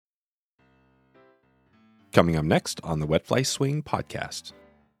Coming up next on the Wet Fly Swing podcast.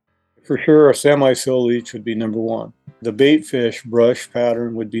 For sure, a semi-sill leech would be number one. The bait fish brush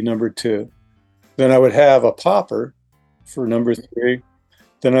pattern would be number two. Then I would have a popper for number three.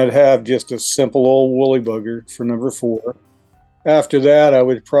 Then I'd have just a simple old woolly bugger for number four. After that, I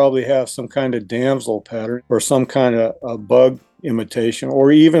would probably have some kind of damsel pattern or some kind of a bug imitation,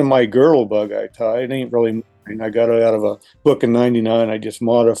 or even my girdle bug I tie. It ain't really mine. I got it out of a book in 99. I just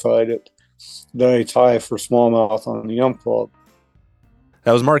modified it. That I tie for smallmouth on the Umpqua.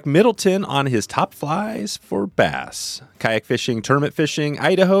 That was Mark Middleton on his top flies for bass, kayak fishing, tournament fishing,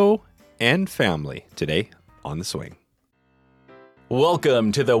 Idaho, and family today on The Swing.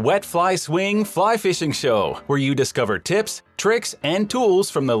 Welcome to the Wet Fly Swing Fly Fishing Show, where you discover tips, tricks, and tools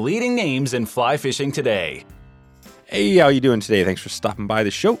from the leading names in fly fishing today. Hey, how you doing today? Thanks for stopping by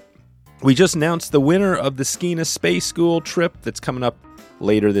the show. We just announced the winner of the Skeena Space School trip that's coming up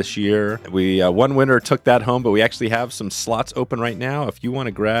later this year. We one winner took that home, but we actually have some slots open right now. If you want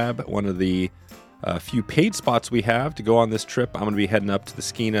to grab one of the few paid spots we have to go on this trip, I'm going to be heading up to the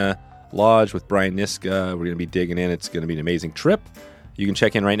Skeena Lodge with Brian Niska. We're going to be digging in. It's going to be an amazing trip. You can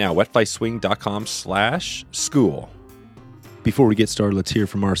check in right now, wetflyswing.com/school. Before we get started, let's hear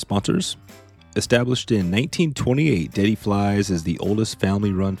from our sponsors. Established in 1928, Daddy Flies is the oldest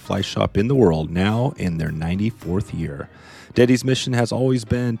family-run fly shop in the world, now in their 94th year. Daddy's mission has always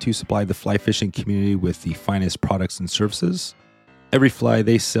been to supply the fly fishing community with the finest products and services. Every fly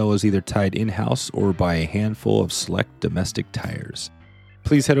they sell is either tied in-house or by a handful of select domestic tiers.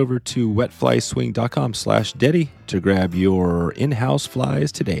 Please head over to wetflyswing.com/Daddy to grab your in-house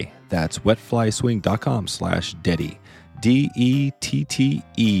flies today. That's wetflyswing.com/Daddy,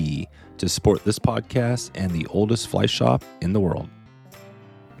 DETTE, to support this podcast and the oldest fly shop in the world.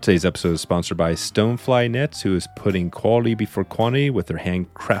 Today's episode is sponsored by Stonefly Nets, who is putting quality before quantity with their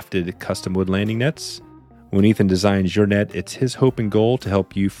handcrafted custom wood landing nets. When Ethan designs your net, it's his hope and goal to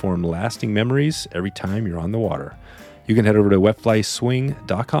help you form lasting memories every time you're on the water. You can head over to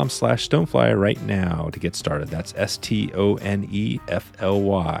wetflyswing.com/stonefly right now to get started. That's STONEFLY.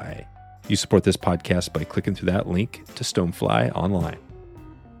 You support this podcast by clicking through that link to Stonefly online.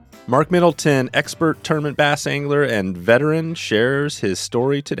 Mark Middleton, expert tournament bass angler and veteran, shares his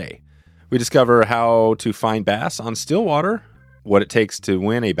story today. We discover how to find bass on still water, what it takes to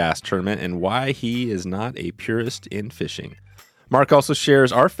win a bass tournament, and why he is not a purist in fishing. Mark also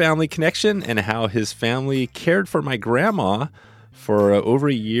shares our family connection and how his family cared for my grandma for over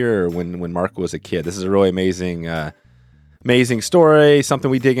a year when Mark was a kid. This is a really amazing story, something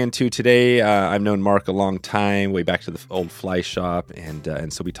we dig into today. I've known Mark a long time, way back to the old fly shop,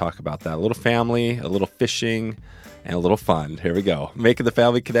 and so we talk about that. A little family, a little fishing, and a little fun. Here we go. Making the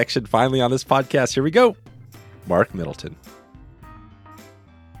family connection finally on this podcast. Here we go. Mark Middleton.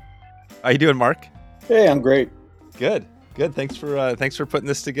 How you doing, Mark? Hey, I'm great. Good. Thanks for putting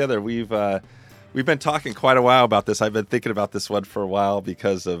this together. We've been talking quite a while about this. I've been thinking about this one for a while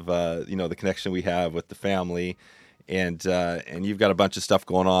because of the connection we have with the family. And you've got a bunch of stuff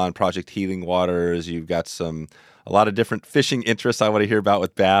going on, Project Healing Waters. You've got a lot of different fishing interests I want to hear about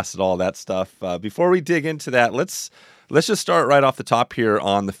with bass and all that stuff. Before we dig into that, let's just start right off the top here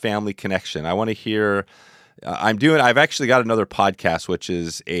on the family connection. I want to hear. I've actually got another podcast, which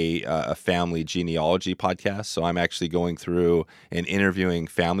is a family genealogy podcast. So I'm actually going through and interviewing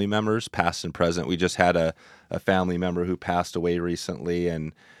family members, past and present. We just had a family member who passed away recently,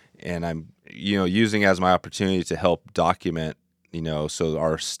 and I'm using as my opportunity to help document, so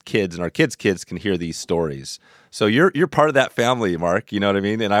our kids and our kids' kids can hear these stories. So you're part of that family, Mark. You know what I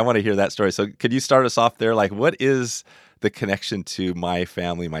mean? And I want to hear that story. So could you start us off there? Like, what is the connection to my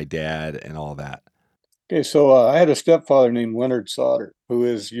family, my dad, and all that? Okay, so I had a stepfather named Leonard Sauter, who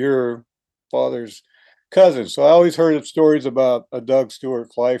is your father's cousin. So I always heard of stories about a Doug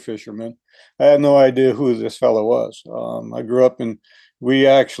Stewart fly fisherman. I had no idea who this fellow was. I grew up we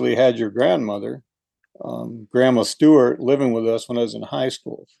actually had your grandmother, Grandma Stewart, living with us when I was in high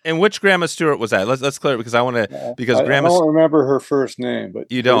school. And which Grandma Stewart was that? Let's clear it because I want to because I don't remember her first name,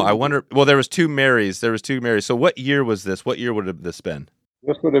 but you don't. I wonder. Well, there was two Marys. So what year was this? What year would have this been?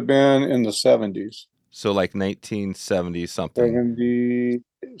 This would have been in the 70s. So like 1970 something.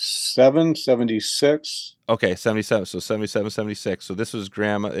 77, 76. Okay, 77. So 77, 76. So this was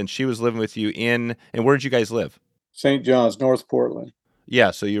Grandma, and she was living with you and where did you guys live? St. John's, North Portland.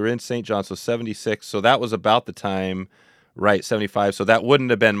 Yeah, so you were in St. John, so 76. So that was about the time, right, 75. So that wouldn't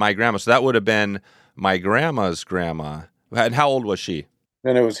have been my grandma. So that would have been my grandma's grandma. And how old was she?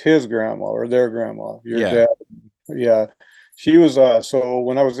 And it was his grandma or their grandma. Your Yeah. dad. Yeah. She was, so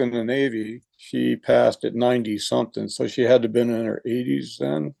when I was in the Navy, she passed at 90 something. So she had to have been in her 80s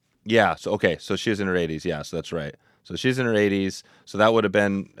then. Yeah. So okay. So she's in her 80s. Yeah. So that's right. So she's in her 80s. So that would have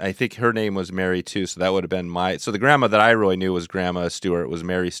been. I think her name was Mary too. So that would have been my. So the grandma that I really knew was Grandma Stewart. Was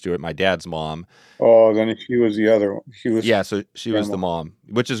Mary Stewart, my dad's mom. Oh, then she was the other one. She was Yeah. So she was grandma. the mom,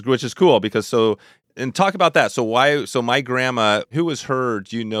 which is cool because so. And talk about that. So why? So my grandma, who was her?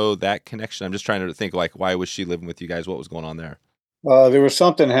 Do you know that connection? I'm just trying to think like why was she living with you guys? What was going on there? There was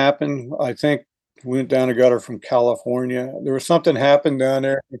something happened. I think we went down and got her from California. There was something happened down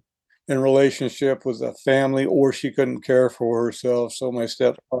there in relationship with a family, or she couldn't care for herself. So my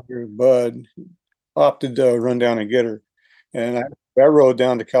stepfather, Bud, opted to run down and get her. And I rode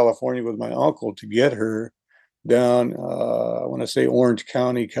down to California with my uncle to get her down, I want to say Orange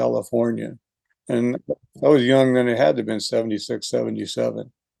County, California. And I was young then. It had to have been 76,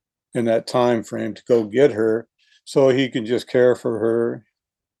 77 in that time frame to go get her so he could just care for her,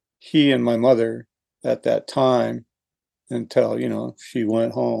 he and my mother at that time until, she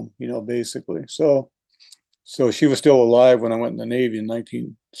went home, basically. So she was still alive when I went in the Navy in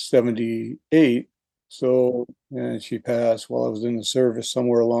 1978. So, and she passed while I was in the service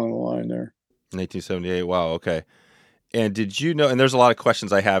somewhere along the line there. 1978. Wow. Okay. And did you know? And there's a lot of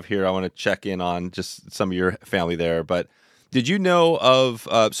questions I have here. I want to check in on just some of your family there. But did you know of?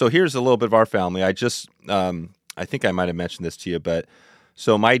 So here's a little bit of our family. I think I might have mentioned this to you, but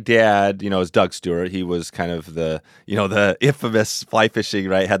so my dad, is Doug Stewart. He was kind of the infamous fly fishing,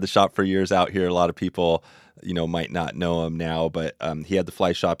 right? Had the shop for years out here. A lot of people, might not know him now, but he had the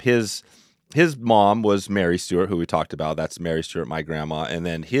fly shop. His mom was Mary Stewart, who we talked about. That's Mary Stewart, my grandma, and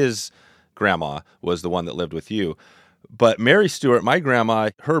then his grandma was the one that lived with you. But Mary Stewart, my grandma,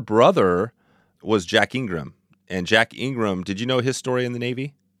 her brother was Jack Ingram. And Jack Ingram, did you know his story in the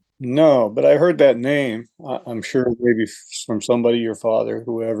Navy? No, but I heard that name. I'm sure maybe from somebody, your father,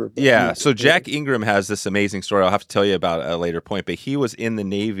 whoever. But Yeah. no. So Jack Ingram has this amazing story. I'll have to tell you about at a later point. But he was in the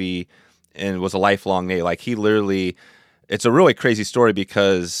Navy and was a lifelong Navy. Like he literally, it's a really crazy story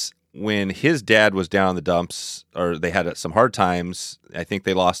because when his dad was down in the dumps or they had some hard times, I think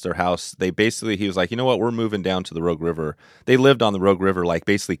they lost their house. He was like, you know what, we're moving down to the Rogue River. They lived on the Rogue River, like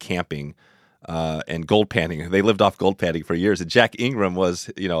basically camping and gold panning. They lived off gold panning for years. And Jack Ingram was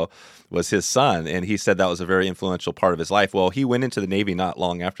his son. And he said that was a very influential part of his life. Well, he went into the Navy not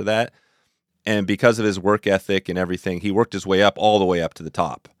long after that. And because of his work ethic and everything, he worked his way up all the way up to the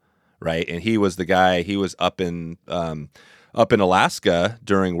top. Right. And he was the guy, he was up in Alaska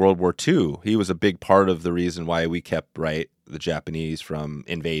during World War II. He was a big part of the reason why we kept, the Japanese from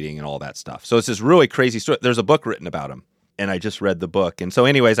invading and all that stuff. So it's this really crazy story. There's a book written about him, and I just read the book. And so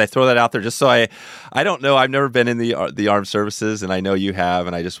anyways, I throw that out there just so I don't know. I've never been in the armed services, and I know you have,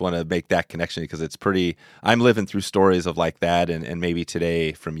 and I just want to make that connection because it's pretty, I'm living through stories of like that and maybe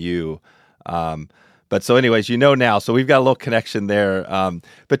today from you. But so anyways, now, so we've got a little connection there.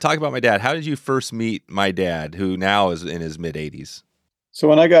 But talk about my dad. How did you first meet my dad, who now is in his mid 80s? So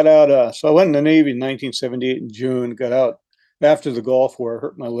when I got out, so I went in the Navy in 1978 in June, got out after the Gulf War,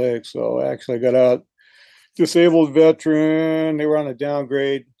 hurt my leg. So actually I got out disabled veteran. They were on a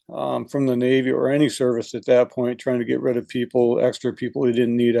downgrade from the Navy or any service at that point, trying to get rid of extra people they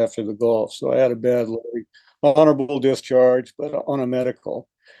didn't need after the Gulf. So I had a bad leg, honorable discharge, but on a medical.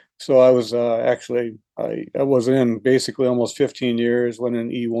 So I was I was in basically almost 15 years, went in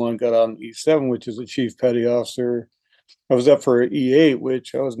E1, got on E7, which is a chief petty officer. I was up for E8,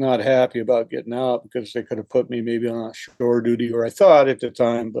 which I was not happy about getting out because they could have put me maybe on a shore duty, or I thought at the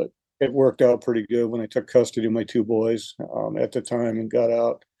time, but it worked out pretty good when I took custody of my two boys at the time and got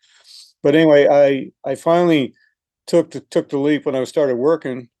out. But anyway, I finally took the leap when I started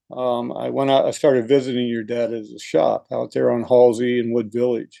working. I went out, I started visiting your dad at his shop out there on Halsey and Wood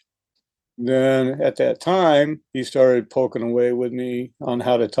Village. Then at that time, he started poking away with me on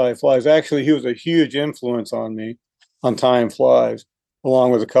how to tie flies. Actually, he was a huge influence on me on tying flies, along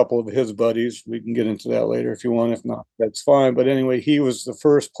with a couple of his buddies. We can get into that later if you want. If not, that's fine. But anyway, he was the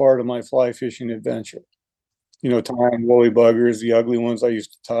first part of my fly fishing adventure. Tying woolly buggers, the ugly ones I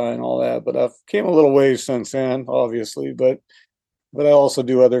used to tie and all that. But I've came a little ways since then, obviously. But I also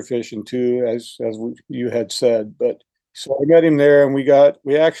do other fishing too, as you had said. But so I met him there, and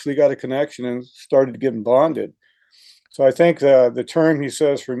we actually got a connection and started getting bonded. So I think the term he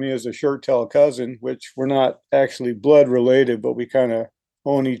says for me is a shirt tail cousin, which we're not actually blood related, but we kind of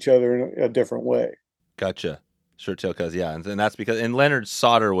own each other in a different way. Gotcha. Shirt tail cousin, yeah, and that's because Leonard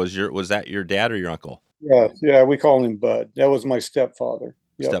Sauter was that your dad or your uncle? Yeah, we call him Bud. That was my stepfather.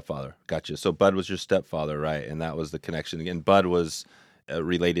 Yep. Stepfather, gotcha. So Bud was your stepfather, right? And that was the connection. And Bud was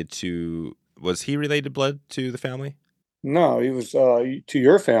was he related blood to the family? No, he was to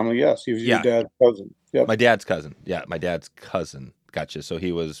your family. Yes, he was your dad's cousin. Yep. My dad's cousin. Yeah, my dad's cousin. Gotcha. So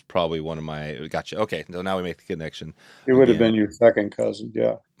he was probably one of my, gotcha. Okay. So now we make the connection He would have again. been your second cousin.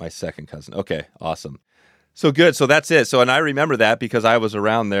 Yeah. My second cousin. Okay. Awesome. So good. So that's it. So, and I remember that because I was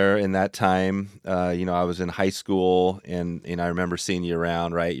around there in that time. I was in high school, and I remember seeing you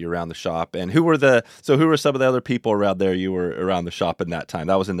around, right? You're around the shop. And who were some of the other people around there you were around the shop in that time?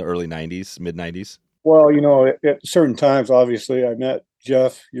 That was in the early 90s, mid 90s? Well, at certain times, obviously, I met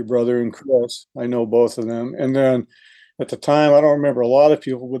Jeff, your brother, and Chris. I know both of them. And then at the time, I don't remember a lot of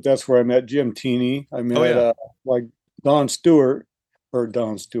people, but that's where I met Jim Teeney. I met Oh, yeah. like Don Stewart, or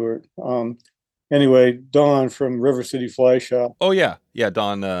Don Stewart. Anyway, Don from River City Fly Shop. Oh, yeah. Yeah.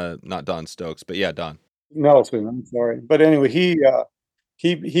 Don, not Don Stokes, but yeah, Don. Nelson, I'm sorry. But anyway, he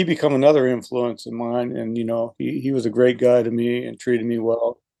become another influence in mine, and he was a great guy to me and treated me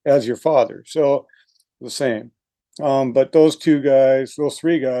well as your father. So the same. But those three guys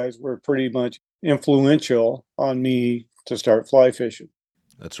were pretty much influential on me to start fly fishing.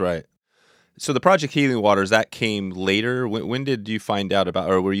 That's right. So the Project Healing Waters, that came later. When did you find out about,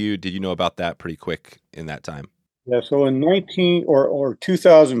 or did you know about that pretty quick in that time? Yeah, so in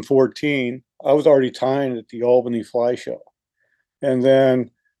 2014, I was already tying at the Albany Fly Show. And then,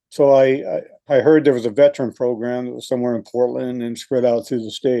 so I heard there was a veteran program that was somewhere in Portland and spread out through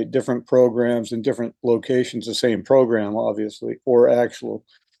the state, different programs in different locations, the same program, obviously, or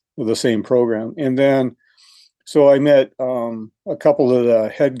the same program. And then, so I met a couple of the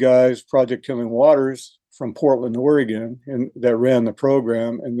head guys, Project Healing Waters from Portland, Oregon, and that ran the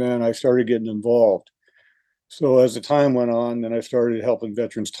program. And then I started getting involved. So as the time went on, then I started helping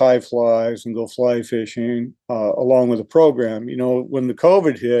veterans tie flies and go fly fishing along with the program. When the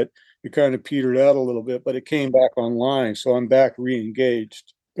COVID hit, it kind of petered out a little bit, but it came back online. So I'm back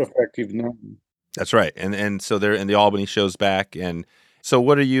re-engaged, effective now. That's right. And so they're in the Albany shows back. And so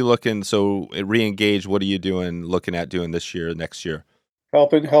what are you re-engage, what are you looking at doing this year, next year?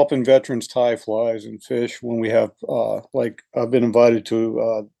 Helping veterans tie flies and fish when we have, I've been invited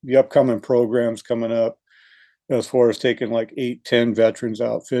to the upcoming programs coming up, as far as taking like 8-10 veterans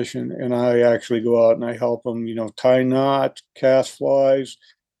out fishing. And I actually go out and I help them, tie knots, cast flies,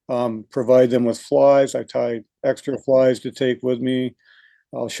 provide them with flies. I tie extra flies to take with me.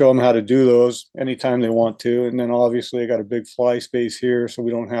 I'll show them how to do those anytime they want to. And then obviously I got a big fly space here, so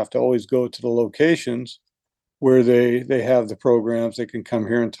we don't have to always go to the locations where they have the programs. They can come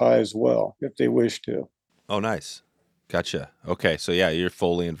here and tie as well if they wish to. Oh, nice. Gotcha. Okay. So yeah, you're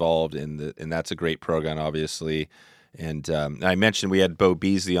fully involved and that's a great program, obviously. And I mentioned we had Bo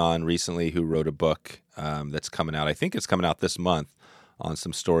Beasley on recently, who wrote a book that's coming out. I think it's coming out this month, on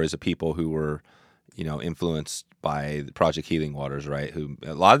some stories of people who were, influenced by the Project Healing Waters, right? Who,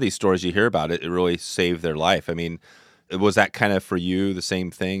 a lot of these stories you hear about, it really saved their life. I mean, was that kind of for you the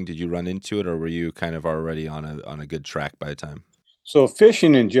same thing? Did you run into it, or were you kind of already on a good track by the time? So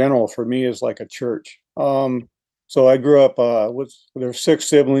fishing in general for me is like a church. So I grew up there were 6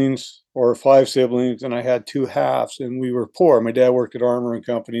 siblings or 5 siblings, and I had 2 halves, and we were poor. My dad worked at Armor and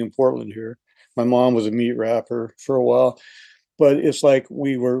Company in Portland here. My mom was a meat wrapper for a while, but it's like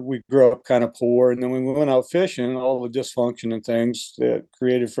we grew up kind of poor, and then when we went out fishing, all the dysfunction and things that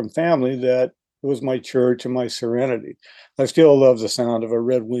created from family, that was my church and my serenity. I still love the sound of a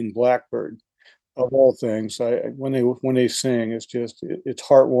red-winged blackbird. Of all things, when they sing, it's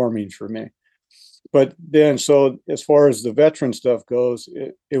heartwarming for me. But then, so as far as the veteran stuff goes,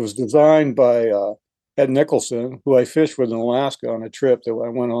 it was designed by Ed Nicholson, who I fished with in Alaska on a trip that I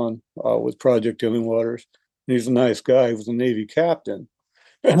went on with Project Healing Waters. And he's a nice guy. He was a Navy captain,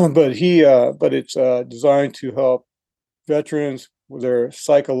 but it's designed to help veterans with their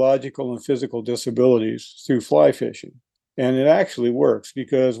psychological and physical disabilities through fly fishing. And it actually works,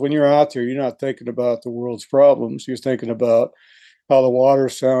 because when you're out there, you're not thinking about the world's problems. You're thinking about how the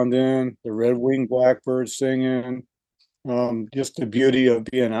water's sounding, the red-winged blackbird singing, just the beauty of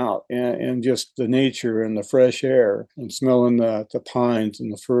being out, and just the nature and the fresh air, and smelling the pines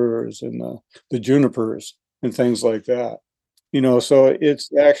and the firs and the junipers and things like that. So it's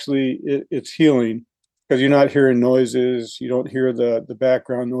actually it's healing, because you're not hearing noises. You don't hear the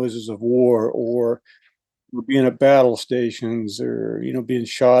background noises of war, or being at battle stations, or being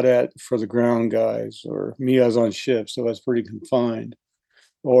shot at for the ground guys. Or me, I was on ships, so that's pretty confined.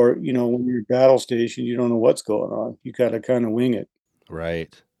 Or when you're at battle station, you don't know what's going on. You got to kind of wing it.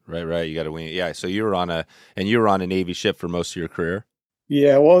 Right. You got to wing it. Yeah. So you were on a Navy ship for most of your career.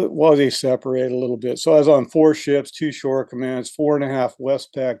 Yeah, well, they separate a little bit. So I was on 4 ships, 2 shore commands, 4.5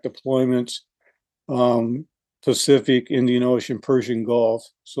 Westpac deployments, Pacific, Indian Ocean, Persian Gulf.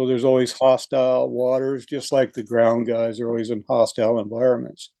 So there's always hostile waters, just like the ground guys are always in hostile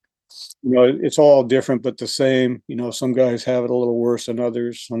environments. It's all different, but the same. Some guys have it a little worse than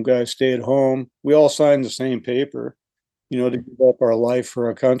others. Some guys stay at home. We all sign the same paper, to give up our life for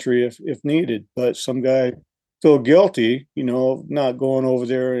our country if needed. But some guy feel guilty, not going over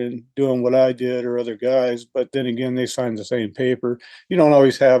there and doing what I did or other guys. But then again, they sign the same paper. You don't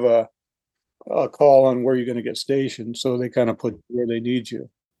always have a call on where you're going to get stationed, so they kind of put you where they need you.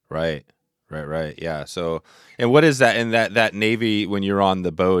 Right. Right. Yeah. So, and what is that in that Navy when you're on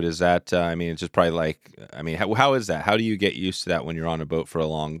the boat? Is that, I mean, it's just probably like, I mean, how is that? How do you get used to that when you're on a boat for a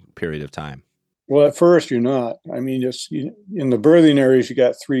long period of time? Well, at first you're not. I mean, in the berthing areas, you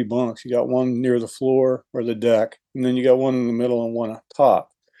got three bunks. You got one near the floor or the deck, and then you got one in the middle and one on top.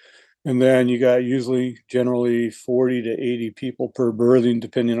 And then you got generally 40 to 80 people per berthing,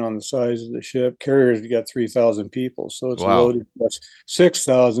 depending on the size of the ship. Carriers, you got 3,000 people. So it's Wow. loaded plus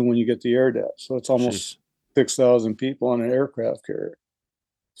 6,000 when you get the air deck. So it's almost 6,000 people on an aircraft carrier.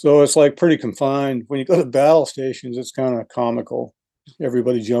 So it's like pretty confined. When you go to battle stations, it's kind of comical.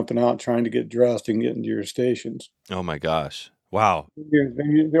 Everybody jumping out, trying to get dressed and get into your stations. Oh my gosh. Wow.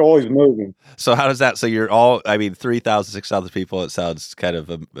 They're always moving. So how does that, so you're all, I mean, 3,000, 6,000 people, it sounds kind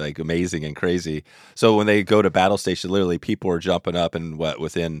of like amazing and crazy. So when they go to battle station, literally people are jumping up and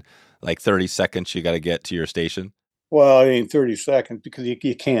within like 30 seconds, you got to get to your station? Well, I mean, 30 seconds because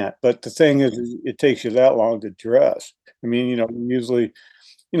you can't. But the thing is, it takes you that long to dress. I mean, when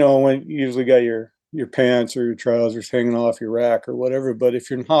you usually got your pants or your trousers hanging off your rack or whatever. But if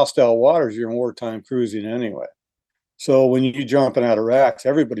you're in hostile waters, you're in wartime cruising anyway. So when you're jumping out of racks,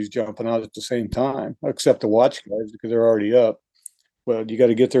 everybody's jumping out at the same time, except the watch guys because they're already up. But you got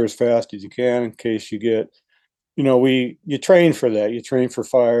to get there as fast as you can in case you get, you train for that. You train for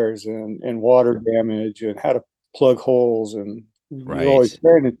fires and water damage and how to plug holes, and Right. you're always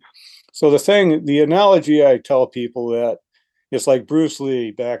training. So the analogy I tell people that it's like Bruce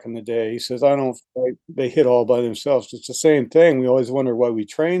Lee back in the day. He says, I don't fight, they hit all by themselves. It's the same thing. We always wonder why we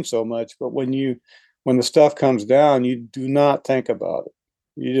train so much, but when the stuff comes down, you do not think about it.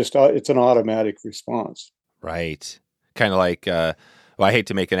 It's an automatic response. Right. Kind of like, well, I hate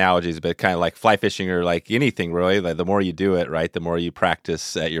to make analogies, but kind of like fly fishing or like anything, really. Like the more you do it, right, the more you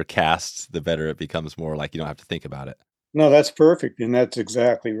practice at your casts, the better it becomes more like you don't have to think about it. No, that's perfect. And that's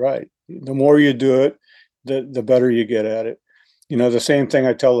exactly right. The more you do it, the better you get at it. The same thing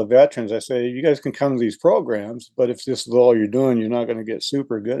I tell the veterans, I say, you guys can come to these programs, but if this is all you're doing, you're not going to get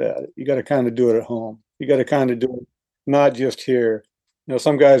super good at it. You got to kind of do it at home. You got to kind of do it, not just here.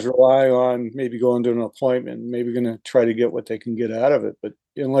 Some guys rely on maybe going to an appointment, maybe going to try to get what they can get out of it. But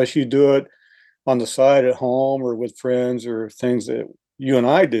unless you do it on the side at home or with friends or things that you and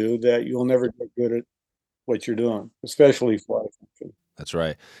I do, that you'll never get good at what you're doing, especially fly fishing. That's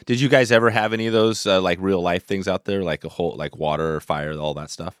right. Did you guys ever have any of those like real life things out there, like a whole like water or fire, all that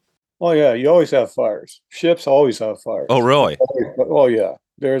stuff? Oh yeah, you always have fires. Ships always have fires. Oh, really? Oh yeah.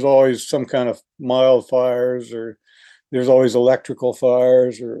 There's always some kind of mild fires, or there's always electrical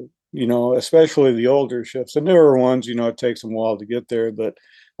fires, or especially the older ships. The newer ones, it takes them a while to get there. But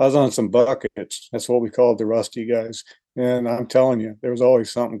I was on some buckets. That's what we called the rusty guys. And I'm telling you, there was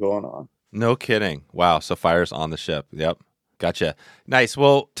always something going on. No kidding. Wow. So fires on the ship. Yep. Gotcha. Nice.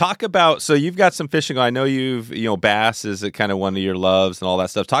 Well, talk about, so you've got some fishing. I know bass is kind of one of your loves and all that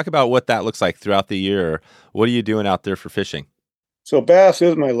stuff. Talk about what that looks like throughout the year. What are you doing out there for fishing? So bass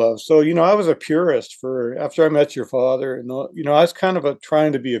is my love. So, I was a purist after I met your father, and, I was kind of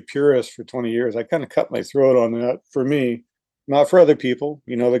trying to be a purist for 20 years. I kind of cut my throat on that for me, not for other people.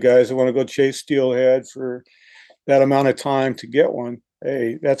 The guys that want to go chase steelhead for that amount of time to get one.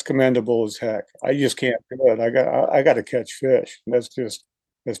 Hey, that's commendable as heck. I just can't do it. I got to catch fish. That's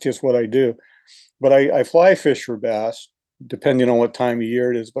just what I do. But I fly fish for bass, depending on what time of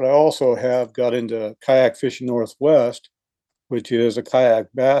year it is. But I also have got into Kayak Fishing Northwest, which is a kayak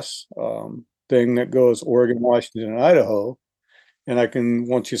bass thing that goes Oregon, Washington, and Idaho. And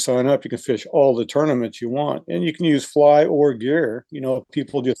once you sign up, you can fish all the tournaments you want, and you can use fly or gear.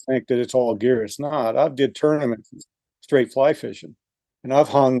 People just think that it's all gear. It's not. I did tournaments straight fly fishing, and I've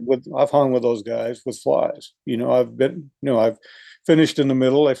hung with those guys with flies. I've finished in the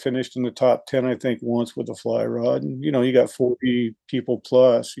middle. I finished in the top 10, I think, once with a fly rod. And you got 40 people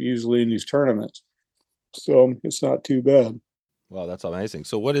plus usually in these tournaments, so it's not too bad. Wow, that's amazing.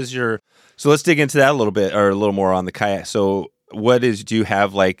 So let's dig into that a little bit, or a little more on the kayak. So do you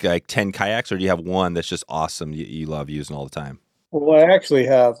have like 10 kayaks, or do you have one that's just awesome you love using all the time? Well,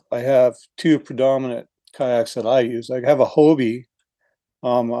 I have two predominant kayaks that I use. I have a Hobie.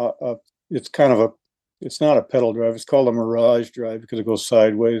 It's not a pedal drive. It's called a Mirage drive because it goes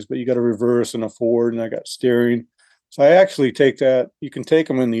sideways, but you got a reverse and a forward, and I got steering. So I actually take that. You can take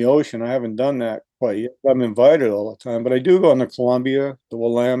them in the ocean. I haven't done that quite yet. I'm invited all the time, but I do go on the Columbia, the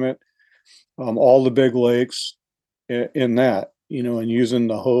Willamette, all the big lakes in that, and using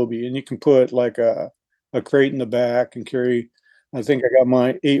the Hobie. And you can put like a crate in the back and carry. I think I got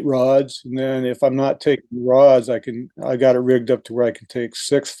my 8 rods, and then if I'm not taking rods, I got it rigged up to where I can take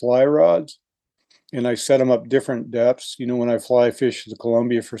 6 fly rods, and I set them up different depths. When I fly fish the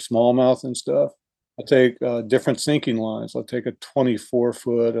Columbia for smallmouth and stuff, I'll take different sinking lines. I'll take a 24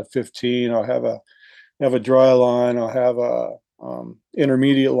 foot, a 15. I'll have a dry line. I'll have a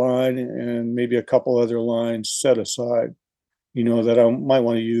intermediate line, and maybe a couple other lines set aside, that I might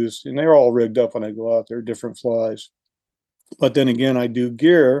want to use. And they're all rigged up when I go out there, different flies. But then again, I do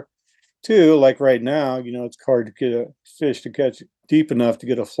gear too. Like right now, it's hard to get a fish to catch deep enough to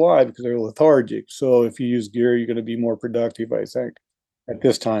get a fly because they're lethargic. So if you use gear, you're going to be more productive, I think, at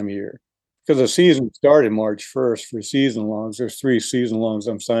this time of year. Because the season started March 1st for season longs. There's 3 season longs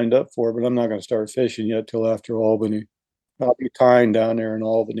I'm signed up for, but I'm not going to start fishing yet till after Albany. I'll be tying down there in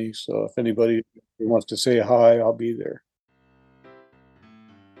Albany. So if anybody wants to say hi, I'll be there.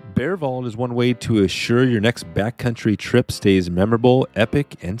 Bear Vault is one way to assure your next backcountry trip stays memorable,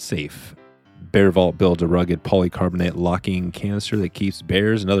 epic, and safe. Bear Vault builds a rugged polycarbonate locking canister that keeps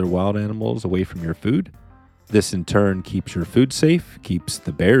bears and other wild animals away from your food. This in turn keeps your food safe, keeps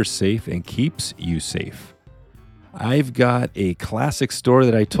the bears safe, and keeps you safe. I've got a classic story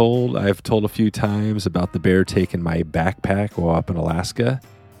that I've told a few times about the bear taking my backpack while up in Alaska.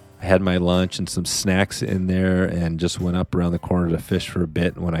 I had my lunch and some snacks in there and just went up around the corner to fish for a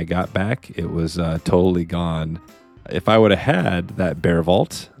bit. When I got back, it was totally gone. If I would have had that Bear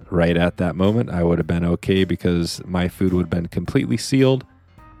Vault right at that moment, I would have been okay because my food would have been completely sealed.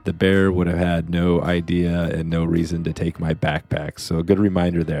 The bear would have had no idea and no reason to take my backpack. So a good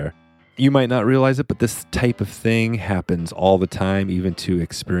reminder there. You might not realize it, but this type of thing happens all the time, even to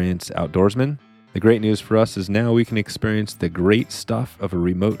experienced outdoorsmen. The great news for us is now we can experience the great stuff of a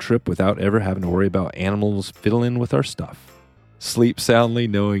remote trip without ever having to worry about animals fiddling with our stuff. Sleep soundly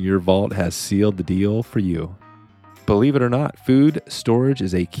knowing your vault has sealed the deal for you. Believe it or not, food storage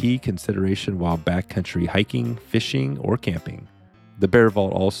is a key consideration while backcountry hiking, fishing, or camping. The Bear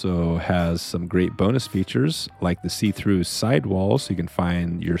Vault also has some great bonus features like the see-through sidewall so you can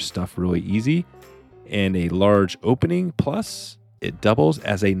find your stuff really easy, and a large opening, plus it doubles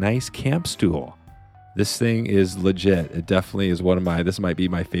as a nice camp stool. This thing is legit. It definitely is this might be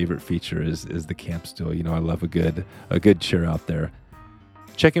my favorite feature is the camp stool. I love a good chair out there.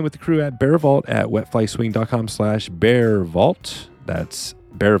 Check in with the crew at Bear Vault at wetflyswing.com/Bear Vault. That's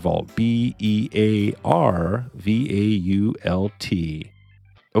Bear Vault, BearVault.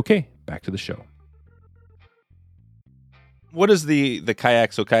 Okay, back to the show. What is the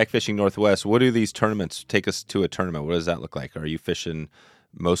kayak? So Kayak Fishing Northwest, what do these tournaments take us to a tournament? What does that look like? Are you fishing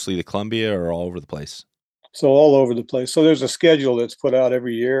mostly the Columbia or all over the place? So all over the place. So there's a schedule that's put out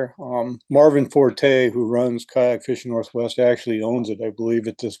every year. Marvin Forte, who runs Kayak Fishing Northwest, actually owns it, I believe,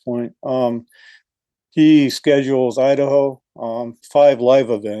 at this point. He schedules Idaho, 5 live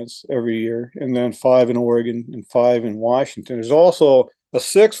events every year, and then 5 in Oregon and 5 in Washington. There's also a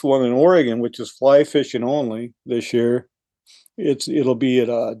 6th one in Oregon, which is fly fishing only this year. It'll be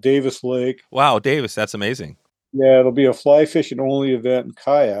at Davis Lake. Wow, Davis, that's amazing. Yeah, it'll be a fly fishing only event in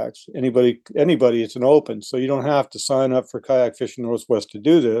kayaks. Anybody, it's an open, so you don't have to sign up for Kayak Fishing Northwest to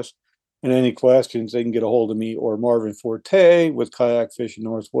do this. And any questions, they can get a hold of me or Marvin Forte with Kayak Fishing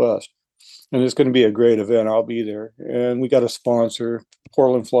Northwest. And it's going to be a great event. I'll be there. And we got a sponsor,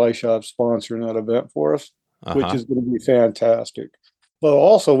 Portland Fly Shop, sponsoring that event for us, which is going to be fantastic. But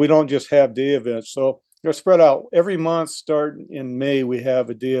also, we don't just have day events. So they're spread out. Every month, starting in May, we have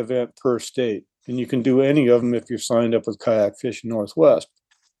a day event per state. And you can do any of them if you're signed up with Kayak Fishing Northwest.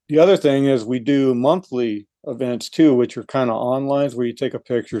 The other thing is we do monthly events too, which are kind of online, where you take a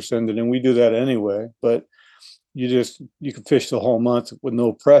picture, send it in. We do that anyway, but you can fish the whole month with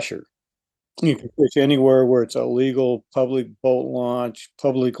no pressure. You can fish anywhere where it's a legal public boat launch,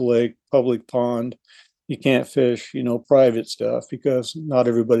 public lake, public pond. You can't fish, private stuff because not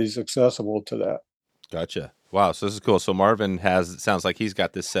everybody's accessible to that. Gotcha. Wow. So this is cool. So Marvin sounds like he's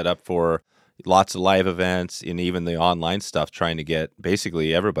got this set up for lots of live events and even the online stuff, trying to get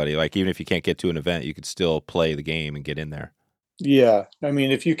basically everybody, like even if you can't get to an event, you could still play the game and get in there. Yeah. I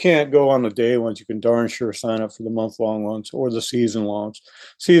mean, if you can't go on the day ones, you can darn sure sign up for the month-long ones or the season longs.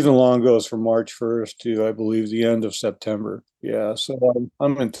 Season long goes from March 1st to, I believe, the end of September. Yeah. So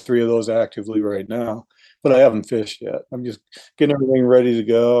I'm in 3 of those actively right now, but I haven't fished yet. I'm just getting everything ready to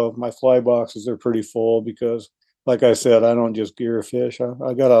go. My fly boxes are pretty full because, like I said, I don't just gear fish.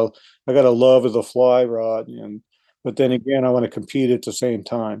 I got a love of the fly rod, and But then again, I want to compete at the same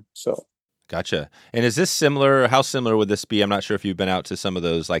time. So Gotcha. And is this similar? How similar would this be? I'm not sure if you've been out to some of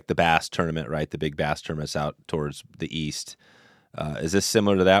those, like the bass tournament, right? The big bass tournaments out towards the east. Is this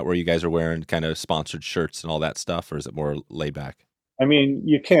similar to that, where you guys are wearing kind of sponsored shirts and all that stuff, or is it more laid back? I mean,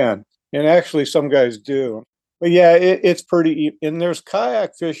 you can, and actually, some guys do. But yeah, it's pretty. And there's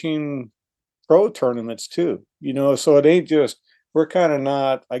kayak fishing pro tournaments too. So it ain't just we're kind of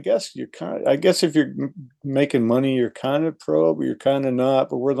not. I guess if you're making money, you're kind of pro, but you're kind of not.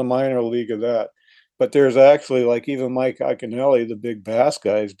 But we're the minor league of that. But there's actually like even Mike Iaconelli, the big bass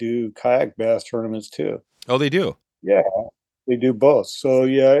guys, do kayak bass tournaments too. Oh, they do. Yeah, they do both. So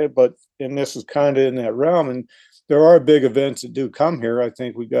yeah, and this is kind of in that realm. And there are big events that do come here. I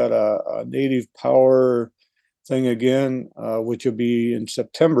think we got a native power thing again, which will be in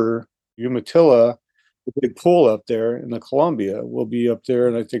September. Umatilla, the big pool up there in the Columbia, will be up there,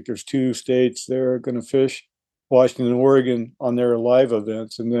 and I think there's 2 states there going to fish, Washington and Oregon, on their live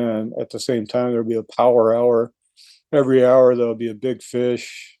events. And then at the same time, there'll be a power hour. Every hour there'll be a big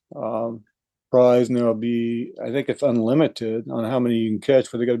fish prize, and there'll be, I think it's unlimited on how many you can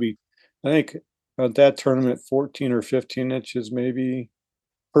catch, but they got to be, I think at that tournament, 14 or 15 inches maybe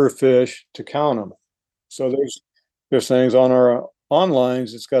per fish to count them. So there's things on our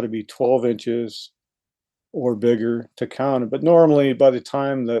onlines, it's got to be 12 inches or bigger to count it. But normally by the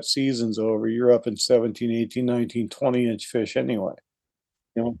time that season's over, you're up in 17, 18, 19, 20-inch fish anyway.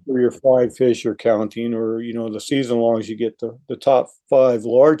 3 or 5 fish you're counting, or, the season long as you get the top 5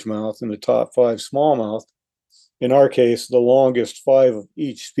 largemouth and the top 5 smallmouth. In our case, the longest 5 of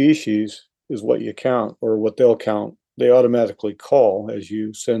each species is what you count, or what they'll count. They automatically call as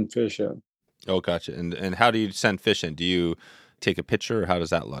you send fish in. Oh, gotcha. And how do you send fish in? Do you take a picture, or how does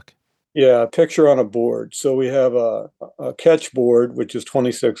that look? Yeah, a picture on a board. So we have a catch board, which is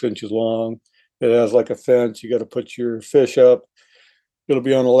 26 inches long. It has like a fence. You got to put your fish up. It'll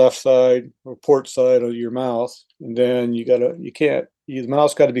be on the left side or port side of your mouth. And then the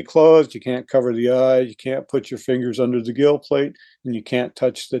mouth's got to be closed. You can't cover the eyes. You can't put your fingers under the gill plate, and you can't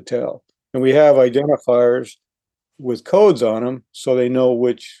touch the tail. And we have identifiers with codes on them, so they know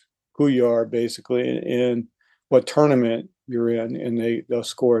who you are basically, and what tournament you're in, and they'll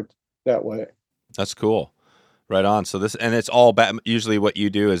score it that way. That's cool. Right on. So it's all usually what you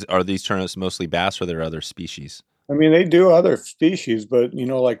do are these tournaments mostly bass, or are there other species? I mean, they do other species, but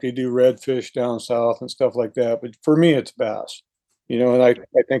like they do redfish down south and stuff like that. But for me, it's bass. And I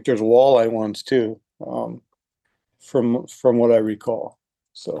think there's walleye ones too, from what I recall.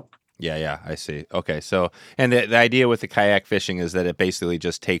 So. Yeah, I see. Okay, so and the idea with the kayak fishing is that it basically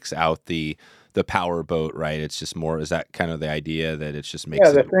just takes out the power boat, right? It's just more. Is that kind of the idea, that it just makes?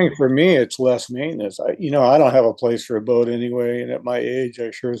 Yeah, the thing for me, it's less maintenance. I don't have a place for a boat anyway, and at my age,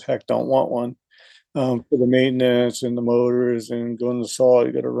 I sure as heck don't want one. For the maintenance and the motors and going to the salt,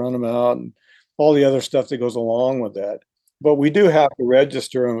 you got to run them out and all the other stuff that goes along with that. But we do have to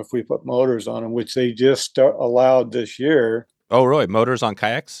register them if we put motors on them, which they just allowed this year. Oh, really? Motors on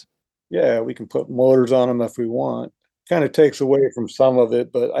kayaks? Yeah, we can put motors on them if we want. Kind of takes away from some of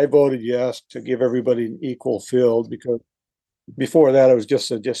it, but I voted yes to give everybody an equal field, because before that, it was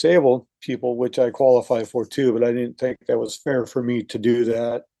just a disabled people, which I qualify for too, but I didn't think that was fair for me to do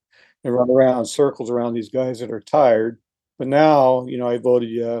that and run around circles around these guys that are tired. But now, I voted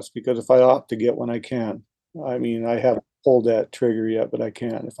yes, because if I opt to get one, I can. I mean, I haven't pulled that trigger yet, but I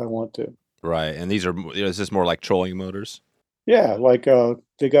can if I want to. Right. And is this more like trolling motors? Yeah, like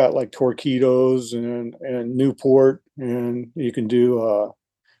they got like Torpedoes and Newport, and you can do I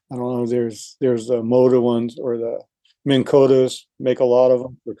don't know, there's the Moda ones, or the Minn Kotas, make a lot of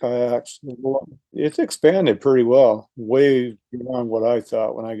them for kayaks. It's expanded pretty well, way beyond what I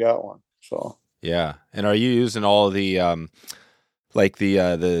thought when I got one. So yeah. And are you using all of the like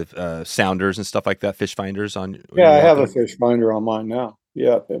the sounders and stuff like that, fish finders on? Yeah, I have a fish finder on mine now.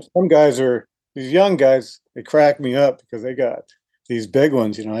 Yeah, some guys these young guys, they crack me up because they got these big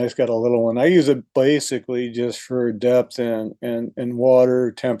ones. I just got a little one. I use it basically just for depth and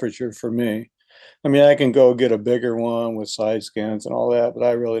water temperature for me. I mean, I can go get a bigger one with side scans and all that, but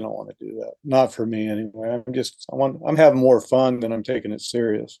I really don't want to do that. Not for me anyway. I'm having more fun than I'm taking it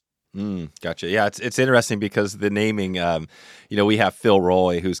serious. Gotcha. Yeah, it's interesting because the naming, we have Phil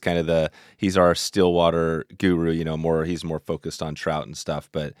Roy, who's kind of he's our Stillwater guru. He's more focused on trout and stuff,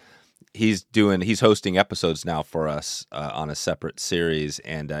 but he's hosting episodes now for us on a separate series,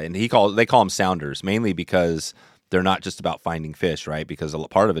 and they call them sounders, mainly because they're not just about finding fish, right? Because a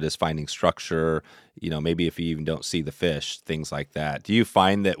part of it is finding structure, maybe if you even don't see the fish, things like that. Do you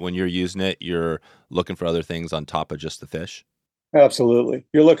find that when you're using it, you're looking for other things on top of just the fish? Absolutely.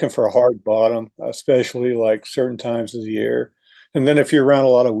 You're looking for a hard bottom, especially like certain times of the year. And then if you're around a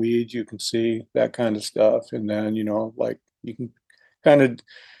lot of weeds, you can see that kind of stuff. And then, like you can kind of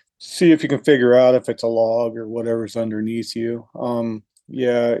see if you can figure out if it's a log or whatever's underneath you.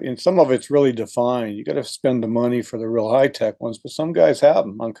 Yeah, and some of it's really defined. You got to spend the money for the real high tech ones, but some guys have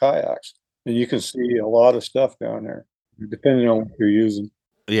them on kayaks, and you can see a lot of stuff down there, depending on what you're using.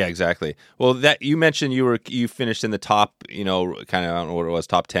 Yeah, exactly. Well, that you mentioned you finished in the top, kind of I don't know what it was,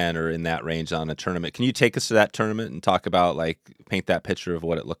 top 10 or in that range on a tournament. Can you take us to that tournament and talk about like paint that picture of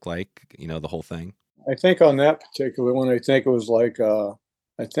what it looked like, the whole thing? I think on that particular one, I think it was like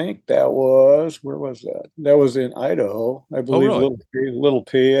I think that was where was that? That was in Idaho, I Oh, believe. really? Little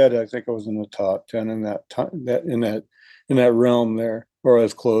Payette. I think I was in the top 10 in that time, that realm there, or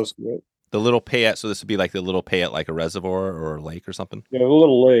as close to it. The Little Payette. So this would be like the Little Payette, like a reservoir or a lake or something. Yeah, a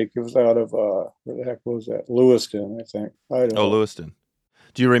little lake. It was out of where the heck was that? Lewiston, I think, Oh, Idaho. Lewiston.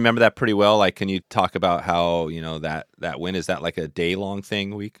 Do you remember that pretty well? Like, can you talk about how that win, is that like a day long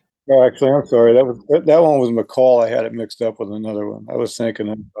thing, week? Oh, actually, I'm sorry. That one was McCall. I had it mixed up with another one. I was thinking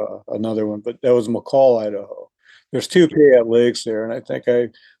of another one, but that was McCall, Idaho. There's two Payette lakes there, and I think I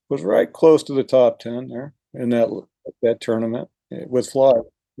was right close to the top 10 there in that tournament with fly.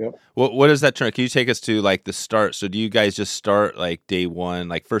 Yep. What is that turn? Can you take us to like the start? So do you guys just start like day one,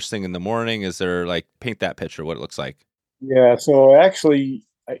 like first thing in the morning? Is there like paint that picture what it looks like? Yeah. So actually,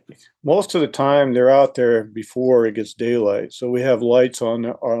 most of the time they're out there before it gets daylight. So we have lights on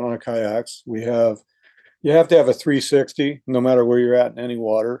our kayaks. You have to have a 360 no matter where you're at in any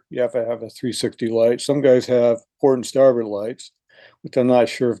water. You have to have a 360 light. Some guys have port and starboard lights, which I'm not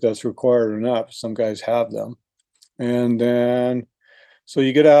sure if that's required or not, but some guys have them. And then, so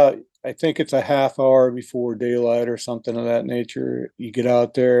you get out, I think it's a half hour before daylight or something of that nature. You get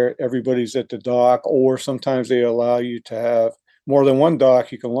out there, everybody's at the dock, or sometimes they allow you to have more than one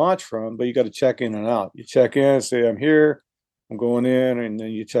dock you can launch from, but you got to check in and out. You check in, say, I'm here, I'm going in, and then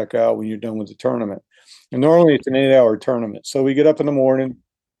you check out when you're done with the tournament. And normally it's an 8-hour tournament. So we get up in the morning.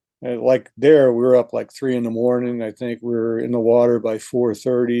 Like there, we were up like 3 in the morning. I think we are in the water by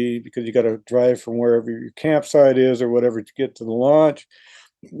 4:30 because you got to drive from wherever your campsite is or whatever to get to the launch.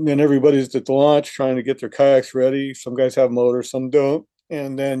 And then everybody's at the launch trying to get their kayaks ready. Some guys have motors, some don't.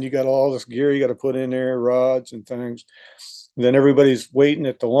 And then you got all this gear you got to put in there, rods and things. And then everybody's waiting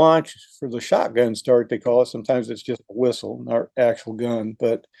at the launch for the shotgun start, they call it. Sometimes it's just a whistle, not actual gun.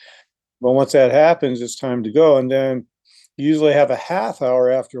 But once that happens, it's time to go. And then you usually have a half hour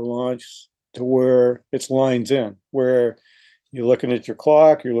after launch to where it's lines in, where you're looking at your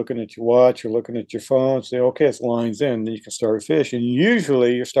clock, you're looking at your watch, you're looking at your phone, say, okay, it's lines in, then you can start fishing.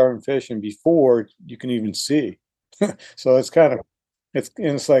 Usually you're starting fishing before you can even see. So it's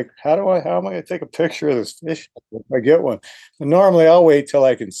like, how am I going to take a picture of this fish if I get one? And normally I'll wait till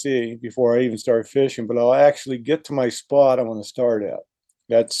I can see before I even start fishing, but I'll actually get to my spot I want to start at.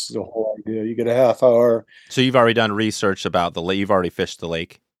 That's the whole idea. You get a half hour. So you've already done research about the lake. You've already fished the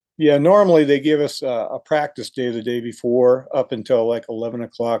lake. Yeah, normally they give us a practice day the day before up until like 11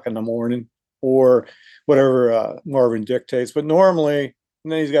 o'clock in the morning or whatever Marvin dictates. But normally,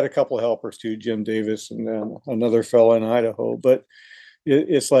 and then he's got a couple of helpers too, Jim Davis and then another fella in Idaho. But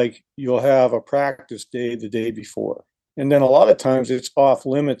it's like you'll have a practice day the day before. And then a lot of times it's off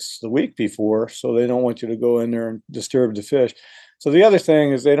limits the week before, so they don't want you to go in there and disturb the fish. So the other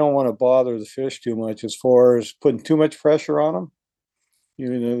thing is they don't want to bother the fish too much as far as putting too much pressure on them.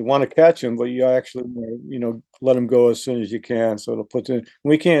 You want to catch them, but you actually let them go as soon as you can. So it'll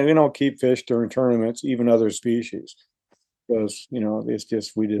we don't keep fish during tournaments, even other species, because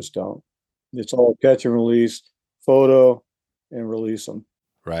we just don't. It's all catch and release, photo, and release them.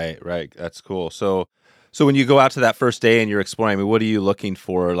 Right, right. That's cool. So when you go out to that first day and you're exploring, I mean, what are you looking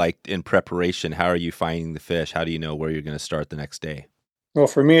for, like in preparation? How are you finding the fish? How do you know where you're going to start the next day? Well,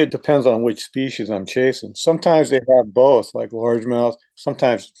 for me, it depends on which species I'm chasing. Sometimes they have both, like largemouth.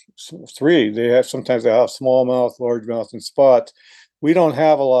 Sometimes three. Sometimes they have smallmouth, largemouth, and spots. We don't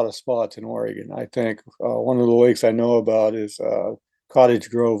have a lot of spots in Oregon. I think one of the lakes I know about is Cottage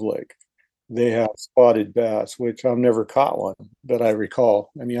Grove Lake. They have spotted bass, which I've never caught one that I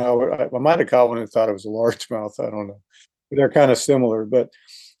recall. I mean, I might have caught one and thought it was a largemouth. I don't know. They're kind of similar, but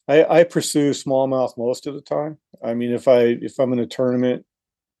I pursue smallmouth most of the time. I mean, if I'm in a tournament,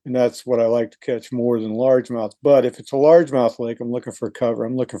 and that's what I like to catch more than largemouth. But if it's a largemouth lake, I'm looking for cover.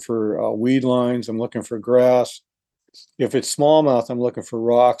 I'm looking for weed lines. I'm looking for grass. If it's smallmouth, I'm looking for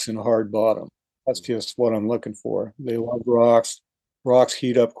rocks and hard bottom. That's just what I'm looking for. They love rocks. Rocks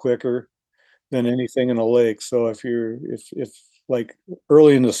heat up quicker than anything in a lake. So if like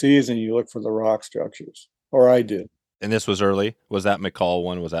early in the season, you look for the rock structures, or I did. And this was early. Was that McCall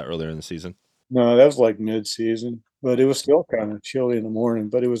one? Was that earlier in the season? No, that was like mid-season, but it was still kind of chilly in the morning,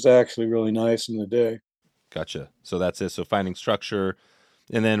 but it was actually really nice in the day. Gotcha. So that's it. So finding structure.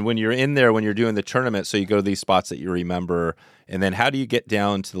 And then when you're in there, when you're doing the tournament, so you go to these spots that you remember, and then how do you get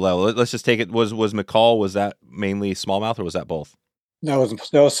down to the level? Let's just take it. Was McCall, was that mainly smallmouth or was that both? That was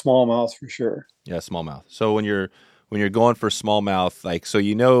smallmouth for sure. Yeah, smallmouth. So when you're going for smallmouth, like, so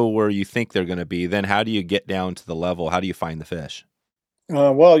you know where you think they're going to be, then how do you get down to the level? How do you find the fish?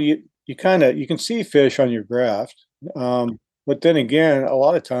 Well, you can see fish on your graph, but then again, a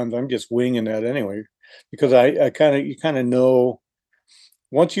lot of times I'm just winging that anyway, because you kind of know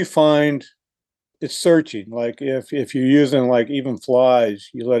once you find it's searching. Like if you're using like even flies,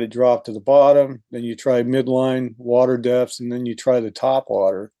 you let it drop to the bottom, then you try midline water depths, and then you try the top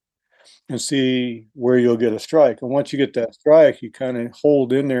water and see where you'll get a strike. And once you get that strike, you kind of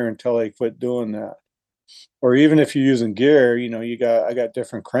hold in there until they quit doing that. Or even if you're using gear, I got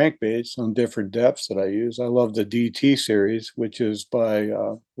different crankbaits on different depths that I use. I love the DT series, which is by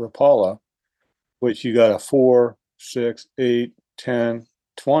Rapala, which you got a 4, 6, 8, 10,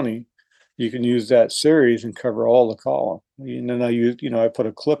 20. You can use that series and cover all the column. And then I put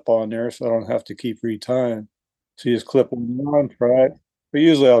a clip on there so I don't have to keep retying. So you just clip them on, try it. But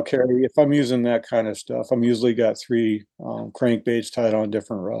usually I'll carry, if I'm using that kind of stuff, I'm usually got 3 crankbaits tied on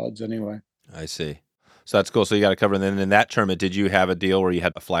different rods anyway. I see. So that's cool. So you got to cover. And then in that tournament, did you have a deal where you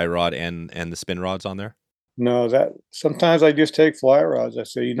had a fly rod and the spin rods on there? No, that sometimes I just take fly rods. I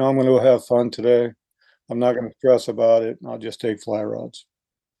say, I'm going to have fun today. I'm not going to stress about it. I'll just take fly rods.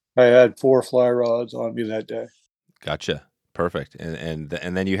 I had 4 fly rods on me that day. Gotcha. Perfect. And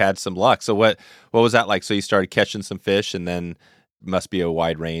then you had some luck. So what was that like? So you started catching some fish, and then must be a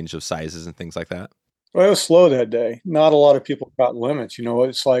wide range of sizes and things like that. Well, it was slow that day. Not a lot of people caught limits.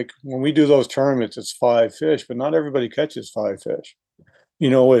 It's like when we do those tournaments, it's 5 fish, but not everybody catches 5 fish.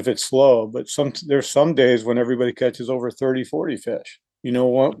 If it's slow, but there's some days when everybody catches over 30, 40 fish. We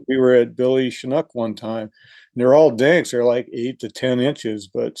were at Billy Chinook one time, and they're all dinks. They're like 8 to 10 inches,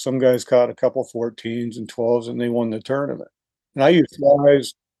 but some guys caught a couple 14s and 12s, and they won the tournament. And I used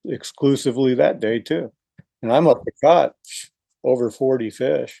flies exclusively that day too. And I'm up to caught over 40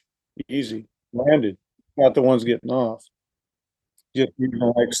 fish, easy, landed, not the ones getting off. Just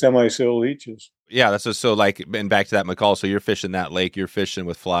like semi-seal leeches. Yeah, that's so like, and back to that McCall. So you're fishing that lake. You're fishing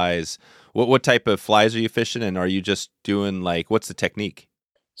with flies. What type of flies are you fishing, and are you just doing like what's the technique?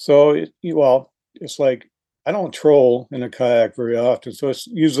 So it's like I don't troll in a kayak very often. So it's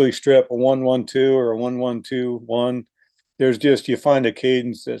usually strip a 1-1-2 or a 1-1-2-1. There's just you find a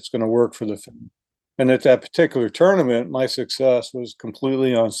cadence that's going to work for the fish. And at that particular tournament, my success was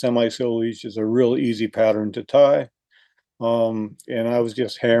completely on semi-seal leeches, a real easy pattern to tie. And I was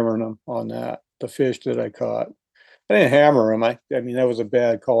just hammering them on that, the fish that I caught. I didn't hammer them. I mean, that was a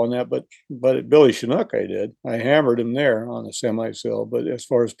bad call on that, but at Billy Chinook, I did. I hammered him there on a semi-seal. But as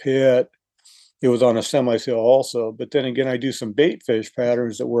far as Piet, it was on a semi-seal also. But then again, I do some bait fish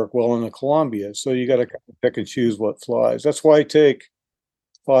patterns that work well in the Columbia. So you got to pick and choose what flies. That's why I take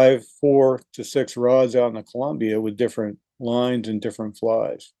 4 to 6 rods out in the Columbia with different lines and different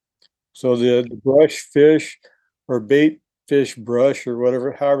flies. So the brush fish or bait fish brush or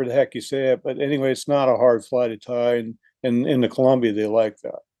whatever, however the heck you say it. But anyway, it's not a hard fly to tie. And in the Columbia, they like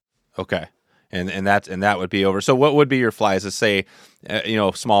that. Okay. And that would be over. So what would be your flies? Let's say,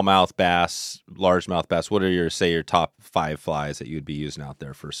 smallmouth bass, largemouth bass. What are your top 5 flies that you'd be using out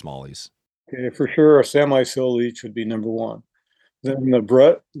there for smallies? Okay, for sure, a semi-seal leech would be number 1. Then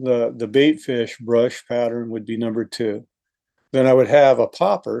the bait fish brush pattern would be number 2. Then I would have a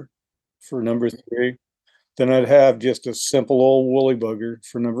popper for number 3. Then I'd have just a simple old woolly bugger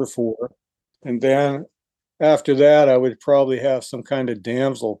for number 4. And then after that, I would probably have some kind of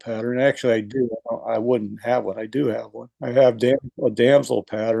damsel pattern. Actually, I do. I wouldn't have one. I do have one. I have a damsel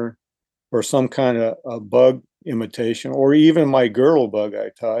pattern or some kind of a bug imitation, or even my girdle bug I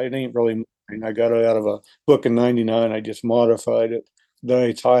tie. It ain't really mine. I got it out of a book in 99. I just modified it. Then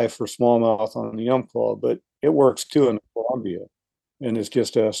I tie for smallmouth on the Umpqua, but it works too in the Columbia. And it's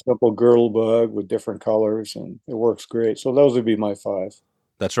just a simple girdle bug with different colors, and it works great. So those would be my 5.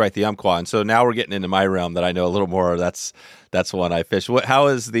 That's right, the Umpqua. And so now we're getting into my realm that I know a little more. That's one I fish. How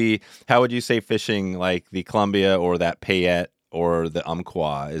would you say fishing like the Columbia or that Payette or the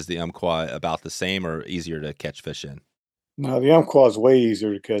Umpqua? Is the Umpqua about the same or easier to catch fish in? No, the Umpqua is way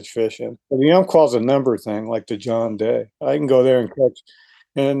easier to catch fish in. But the Umpqua is a number thing, like the John Day. I can go there and catch,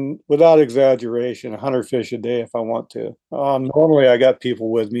 and without exaggeration, 100 fish a day if I want to. Normally, I got people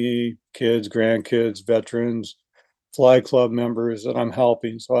with me, kids, grandkids, veterans, fly club members that I'm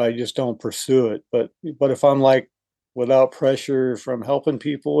helping, so I just don't pursue it. But if I'm like without pressure from helping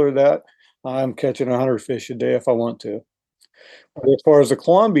people or that, I'm catching 100 fish a day if I want to. But as far as the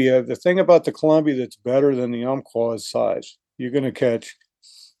Columbia, the thing about the Columbia that's better than the Umpqua is size. You're going to catch,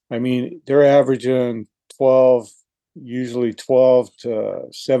 I mean, they're averaging 12, usually 12 to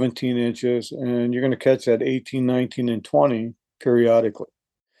 17 inches, and you're going to catch that 18, 19, and 20 periodically.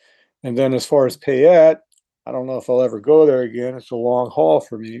 And then as far as Kayak, I don't know if I'll ever go there again. It's a long haul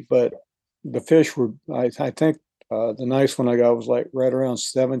for me, but the fish were, I think the nice one I got was like right around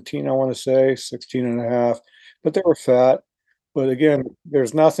 17, I want to say, 16 and a half, but they were fat. But again,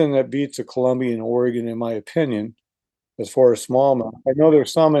 there's nothing that beats a Columbia in Oregon, in my opinion, as far as smallmouth. I know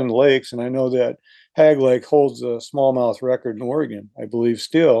there's some in lakes, and I know that Hag Lake holds the smallmouth record in Oregon, I believe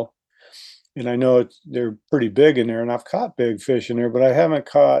still. And I know they're pretty big in there, and I've caught big fish in there, but I haven't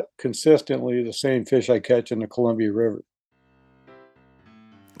caught consistently the same fish I catch in the Columbia River.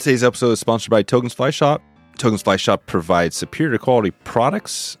 Today's episode is sponsored by Togen's Fly Shop. Togen's Fly Shop provides superior quality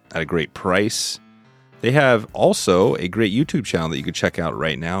products at a great price. They have also a great YouTube channel that you can check out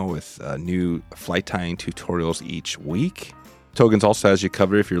right now with new fly tying tutorials each week. Togen's also has you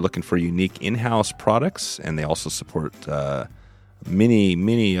covered if you're looking for unique in-house products, and they also support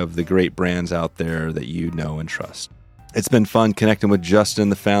many of the great brands out there that you know and trust. It's been fun connecting with Justin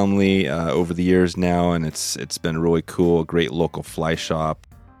and the family over the years now, and it's been really cool. A great local fly shop.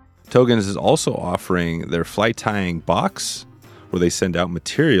 Togen's is also offering their fly tying box, where they send out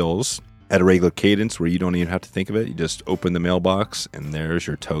materials at a regular cadence where you don't even have to think of it. You just open the mailbox and there's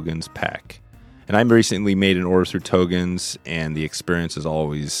your Togen's pack. And I recently made an order through Togen's, and the experience is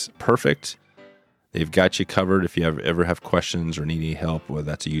always perfect. They've got you covered if you ever have questions or need any help, whether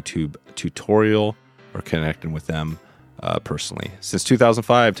that's a YouTube tutorial or connecting with them personally. Since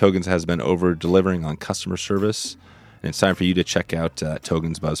 2005, Togen's has been over-delivering on customer service, and it's time for you to check out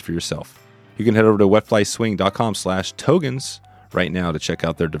Togen's Buzz for yourself. You can head over to wetflyswing.com/Togen's right now to check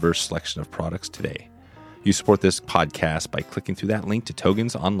out their diverse selection of products today. You support this podcast by clicking through that link to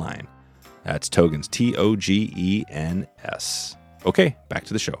Togen's online. That's Togen's, Togens. Okay, back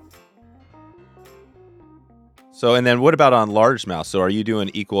to the show. So, and then what about on largemouth? So are you doing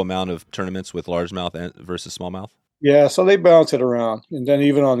equal amount of tournaments with largemouth versus smallmouth? Yeah, so they bounce it around. And then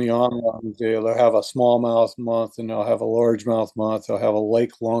even on the online, they'll have a smallmouth month, and they'll have a largemouth month. They'll have a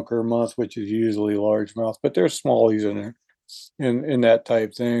lake lunker month, which is usually largemouth, but there's smallies in there. In that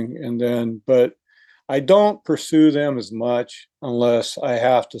type thing. And then, but I don't pursue them as much unless I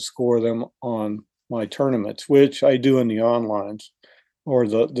have to score them on my tournaments, which I do in the onlines or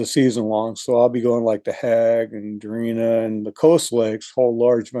the season long. So I'll be going like the Hag and Drina and the Coast Lakes, whole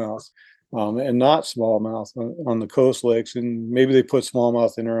largemouth, and not smallmouth on the Coast Lakes. And maybe they put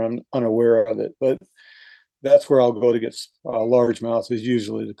smallmouth in there, I'm unaware of it, but that's where I'll go to get largemouth, is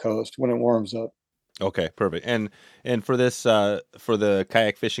usually the coast when it warms up. Okay, perfect. And for this for the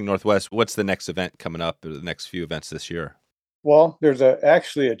Kayak Fishing Northwest, what's the next event coming up, or the next few events this year? Well, there's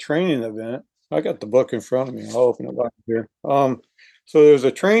actually a training event. I got the book in front of me. I'll open it up here. So there's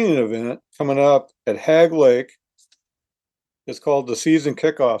a training event coming up at Hag Lake. It's called the Season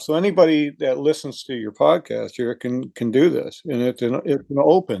Kickoff. So anybody that listens to your podcast here can do this, and it's an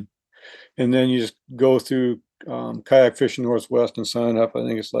open. And then you just go through Kayak Fishing Northwest and sign up. I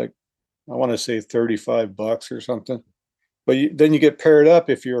think it's like, I want to say $35 or something. But then you get paired up.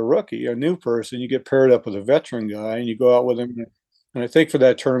 If you're a rookie, a new person, you get paired up with a veteran guy, and you go out with him. And I think for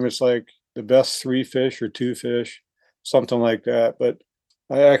that tournament, it's like the best 3 fish or 2 fish, something like that. But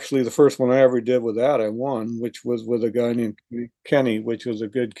the first one I ever did with that, I won, which was with a guy named Kenny, which was a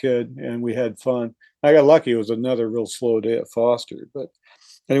good kid, and we had fun. I got lucky. It was another real slow day at Foster. But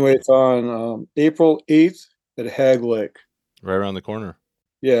anyway, it's on April 8th at Hag Lake. Right around the corner.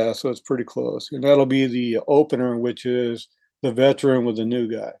 Yeah, so it's pretty close. And that'll be the opener, which is the veteran with a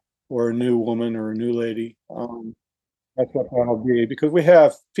new guy or a new woman or a new lady. That's what that'll be, because we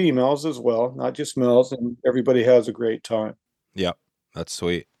have females as well, not just males, and everybody has a great time. Yep, that's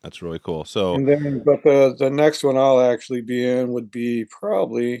sweet. That's really cool. So, and then, but the next one I'll actually be in would be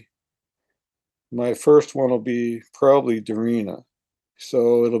probably, my first one will be probably Darina.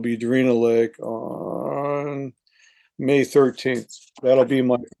 So it'll be Darina Lake on May 13th. That'll be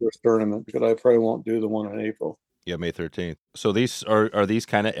my first tournament, because I probably won't do the one in April. Yeah, May 13th. So these are these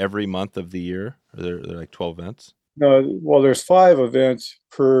kind of every month of the year? Or they're like 12 events? No, well, there's 5 events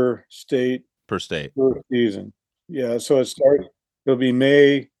per state. Per state. Per season. Yeah, so it'll be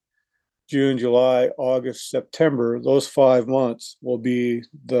May, June, July, August, September. Those 5 months will be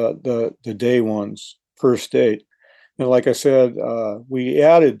the day ones per state. And like I said, we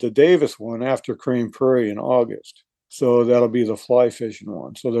added the Davis one after Crane Prairie in August. So that'll be the fly fishing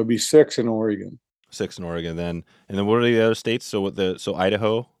one. So there'll be 6 in Oregon. 6 in Oregon, then, and then what are the other states? So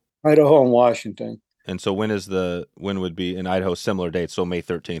Idaho, Idaho and Washington. and so when would be in Idaho similar dates? So May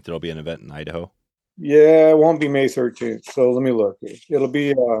 13th, there'll be an event in Idaho. Yeah, it won't be May 13th. So let me look. It'll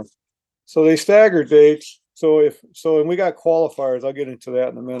be so they stagger dates. And we got qualifiers. I'll get into that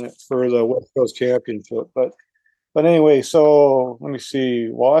in a minute for the West Coast Championship. But anyway, so let me see.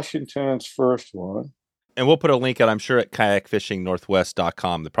 Washington's first one. And we'll put a link out, I'm sure, at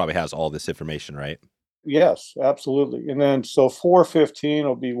kayakfishingnorthwest.com that probably has all this information, right? Yes, absolutely. And then so 4:15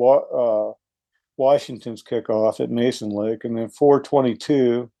 will be Washington's kickoff at Mason Lake, and then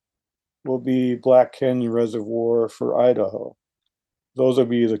 4:22 will be Black Canyon Reservoir for Idaho. Those will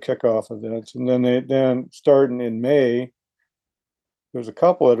be the kickoff events. And then starting in May, there's a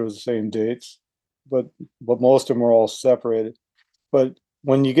couple that are the same dates, but most of them are all separated. But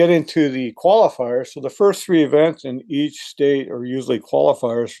when you get into the qualifiers, so the first 3 events in each state are usually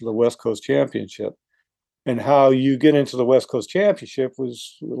qualifiers for the West Coast Championship. And how you get into the West Coast Championship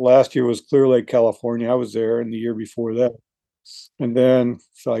was last year was Clear Lake, California. I was there, and the year before that. And then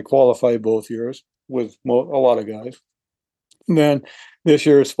so I qualified both years with a lot of guys. And then this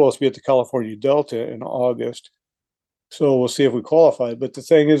year it's supposed to be at the California Delta in August. So we'll see if we qualify. But the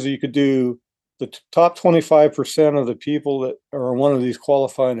thing is, you could do the top 25% of the people that are in one of these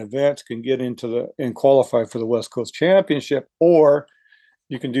qualifying events can get into and qualify for the West Coast Championship, or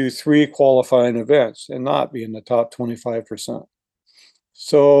you can do 3 qualifying events and not be in the top 25%.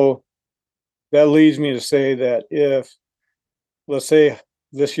 So that leads me to say that if, let's say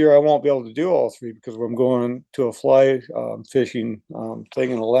this year I won't be able to do all 3 because I'm going to a fly fishing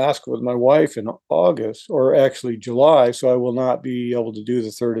thing in Alaska with my wife in August, or actually July, so I will not be able to do the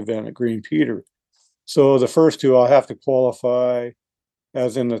 3rd event at Green Peter. So the first 2 I'll have to qualify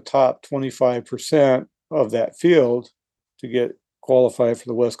as in the top 25% of that field to get qualified for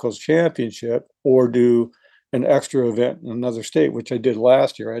the West Coast Championship, or do an extra event in another state, which I did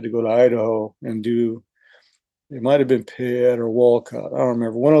last year. I had to go to Idaho and do, it might have been Pitt or Walcott. I don't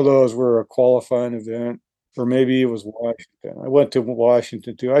remember. One of those were a qualifying event, or maybe it was Washington. I went to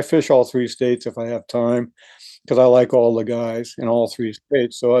Washington too. I fish all 3 states if I have time, because I like all the guys in all 3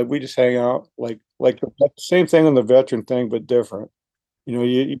 states. So we just hang out like the same thing on the veteran thing, but different. You know,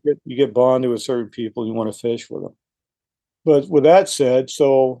 you get bonded with certain people. You want to fish with them. But with that said,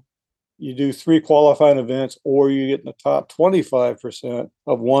 so you do 3 qualifying events, or you get in the top 25%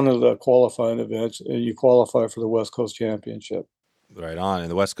 of one of the qualifying events, and you qualify for the West Coast Championship. Right on. And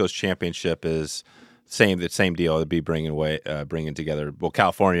the West Coast Championship is the same deal. It'd be bringing together. Well,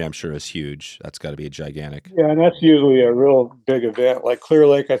 California, I'm sure, is huge. That's got to be a gigantic. Yeah, and that's usually a real big event. Like Clear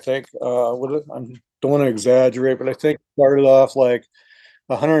Lake, I think. I don't want to exaggerate, but I think it started off like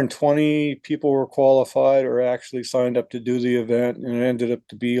 120 people were qualified or actually signed up to do the event, and it ended up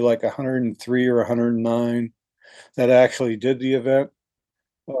to be like 103 or 109 that actually did the event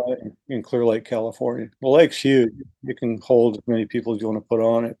in Clear Lake, California. The lake's huge. You can hold as many people as you want to put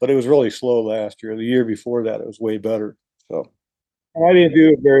on it, but it was really slow last year. The year before that, it was way better. So I didn't do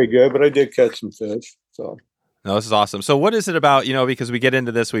it very good, but I did catch some fish. So no, this is awesome. So what is it about, because we get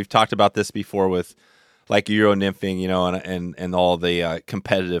into this, we've talked about this before with like Euro nymphing, and all the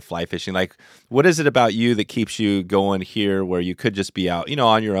competitive fly fishing. Like, what is it about you that keeps you going here where you could just be out,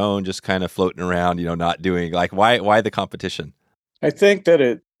 on your own, just kind of floating around, not doing, like, why the competition? I think that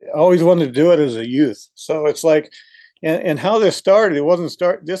I always wanted to do it as a youth. So it's like, and how this started,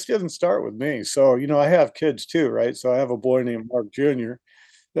 this didn't start with me. So, I have kids too, right? So I have a boy named Mark Jr.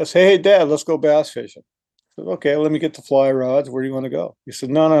 that says, hey, Dad, let's go bass fishing. I said, okay, let me get the fly rods. Where do you want to go? He said,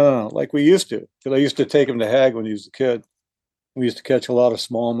 no, like we used to. Because I used to take him to Hag when he was a kid. We used to catch a lot of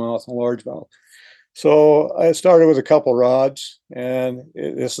smallmouth and largemouth. So I started with a couple rods, and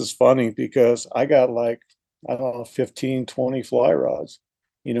this is funny because I got like, I don't know, 15, 20 fly rods,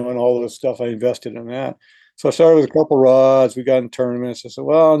 and all the stuff I invested in that. So I started with a couple rods. We got in tournaments. I said,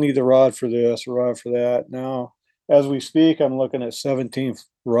 well, I'll need the rod for this, a rod for that. Now, as we speak, I'm looking at 17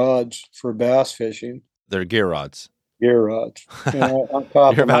 rods for bass fishing. They're gear rods. Gear rods. On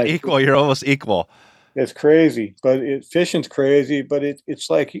top You're about equal. You're almost equal. It's crazy, but fishing's crazy. But it's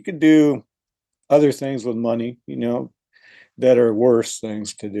like you can do other things with money, that are worse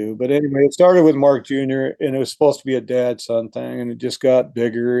things to do. But anyway, it started with Mark Jr., and it was supposed to be a dad-son thing, and it just got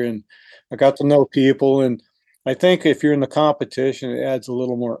bigger, and I got to know people. And I think if you're in the competition, it adds a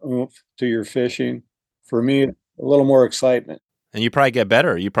little more oomph to your fishing. For me, a little more excitement. And you probably get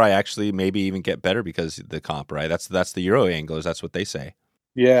better. You probably actually maybe even get better because of the comp, right? That's the Euro anglers. That's what they say.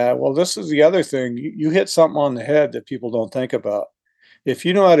 Yeah, well, this is the other thing. You hit something on the head that people don't think about. If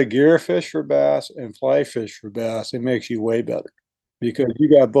you know how to gear fish for bass and fly fish for bass, it makes you way better. because you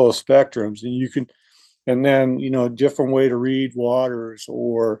got both spectrums, and you can, and then, different way to read waters,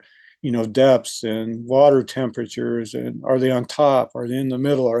 or, depths and water temperatures, and are they on top? Are they in the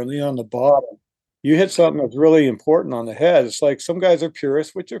middle? Are they on the bottom? You hit something that's really important on the head. It's like some guys are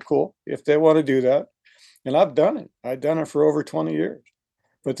purists, which are cool if they want to do that. And I've done it. I've done it for over 20 years.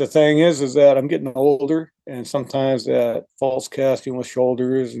 But the thing is that I'm getting older, and sometimes that false casting with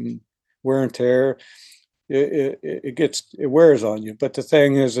shoulders and wear and tear, it wears on you. But the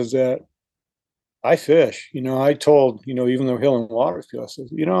thing is that I fish. I told, even though Hill and Watersfield, I said,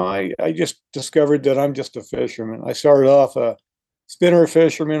 I just discovered that I'm just a fisherman. I started off a spinner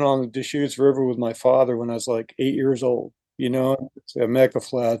fisherman on the Deschutes River with my father when I was like 8 years old. At Mecca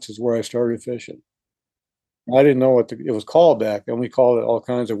Flats is where I started fishing. I didn't know what it was called back then. We called it all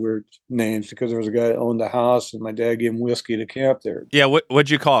kinds of weird names because there was a guy that owned the house, and my dad gave him whiskey to camp there. Yeah, what'd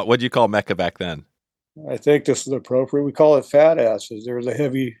you call it? What'd you call Mecca back then? I think this is appropriate. We call it fat asses. There was a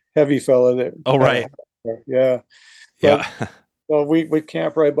heavy fella that. Oh, right. Yeah. Yeah. Well, we'd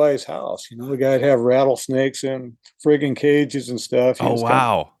camp right by his house. The guy'd have rattlesnakes in friggin' cages and stuff. Oh,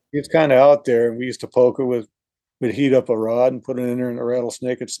 wow. He was kind of out there, and we used to poke it we'd heat up a rod and put it in there, and the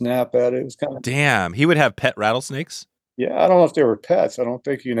rattlesnake would snap at it. It was kind of. Damn. He would have pet rattlesnakes? Yeah, I don't know if they were pets. I don't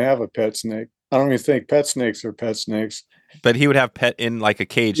think you can have a pet snake. I don't even think pet snakes are pet snakes. But he would have pet in like a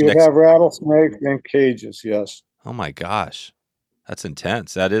cage. You have rattlesnakes in cages, yes. Oh my gosh. That's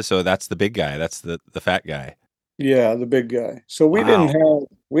intense. That is. So that's the big guy. That's the fat guy. Yeah, the big guy. So we didn't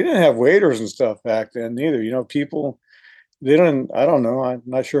have waders and stuff back then either. People, they didn't. I don't know. I'm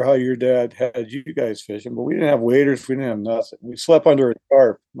not sure how your dad had you guys fishing, but we didn't have waders. We didn't have nothing. We slept under a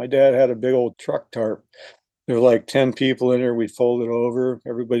tarp. My dad had a big old truck tarp. There were like 10 people in there. We'd fold it over.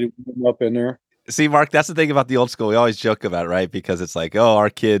 Everybody went up in there. See, Mark, that's the thing about the old school. We always joke about it, right? Because it's like, oh,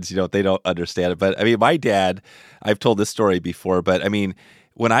 our kids, they don't understand it. But I mean, my dad, I've told this story before, but I mean,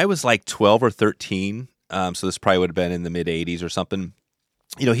 when I was like 12 or 13, so this probably would have been in the mid 80s or something,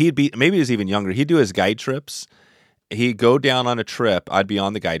 maybe he was even younger. He'd do his guide trips. He'd go down on a trip. I'd be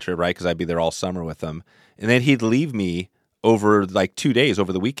on the guide trip, right? Because I'd be there all summer with him. And then he'd leave me over like 2 days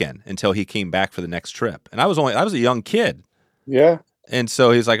over the weekend until he came back for the next trip. And I was a young kid. Yeah. And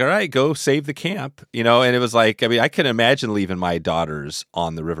so he's like, all right, go save the camp, and it was like, I mean, I can imagine leaving my daughters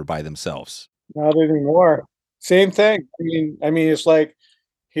on the river by themselves. Not anymore. Same thing. I mean, it's like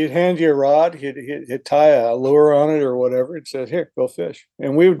he'd hand you a rod, he'd tie a lure on it or whatever, and said, here, go fish.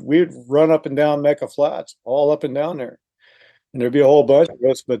 And we'd run up and down Mecca Flats, all up and down there. And there'd be a whole bunch of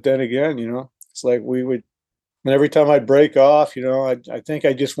us. But then again, it's like we would, and every time I'd break off, I think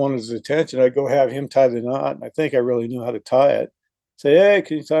I just wanted his attention. I'd go have him tie the knot. And I think I really knew how to tie it. Say, hey,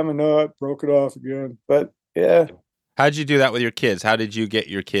 can you tie my knot? Broke it off again. But yeah. How did you do that with your kids? How did you get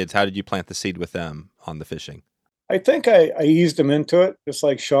your kids? How did you plant the seed with them on the fishing? I think I eased them into it. Just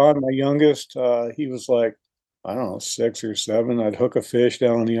like Sean, my youngest, he was like, I don't know, 6 or 7. I'd hook a fish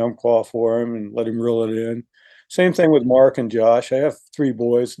down on the umpqua for him and let him reel it in. Same thing with Mark and Josh. I have 3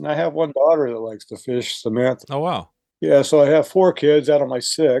 boys, and I have 1 daughter that likes to fish, Samantha. Oh, wow. Yeah, so I have 4 kids out of my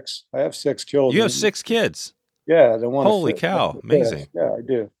 6. I have 6 children. You have 6 kids? Yeah, they want. Holy cow! Amazing. Yeah, I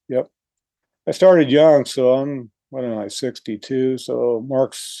do. Yep. I started young, so I'm 62. So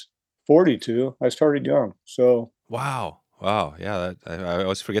Mark's 42. I started young. So. Wow. Yeah, I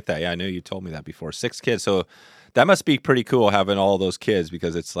always forget that. Yeah, I know you told me that before. 6 kids. So that must be pretty cool having all those kids,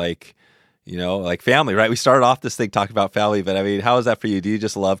 because it's like, like family, right? We started off this thing talking about family, but I mean, how is that for you? Do you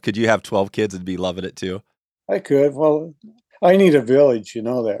just could you have 12 kids and be loving it too? I could. Well, I need a village, you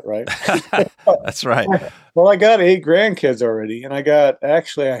know that, right? That's right. Well, I got 8 grandkids already, and I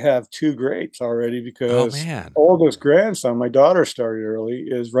have 2 greats already, because oldest grandson, my daughter started early,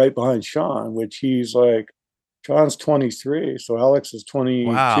 is right behind Sean, which Sean's 23, so Alex is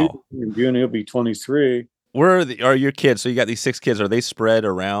 22. Wow. In June he'll be 23. Where are your kids? So you got these 6 kids. Are they spread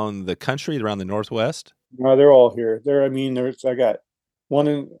around the country, around the Northwest? No, they're all here. I got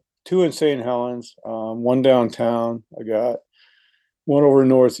 2 in St. Helens, 1 downtown. I got 1 over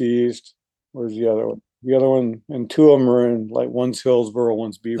Northeast. Where's the other one? The other one, and 2 of them are in, like, one's Hillsboro,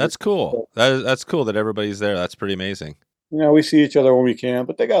 one's Beaver. That's cool. That's cool that everybody's there. That's pretty amazing. We see each other when we can,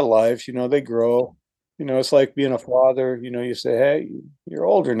 but they got lives. They grow. It's like being a father. You say, hey, you're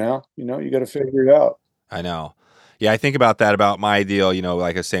older now. You got to figure it out. I know. Yeah, I think about that, about my deal.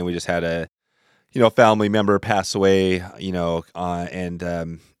 Like I was saying, we just had a, family member pass away, and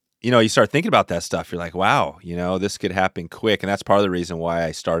you start thinking about that stuff. You're like, wow, this could happen quick. And that's part of the reason why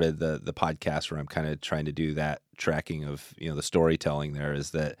I started the podcast, where I'm kind of trying to do that tracking of, the storytelling there. Is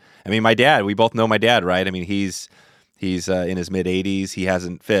that, I mean, my dad, we both know my dad, right? I mean, he's in his mid 80s. He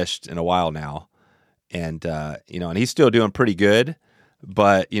hasn't fished in a while now. And, and he's still doing pretty good.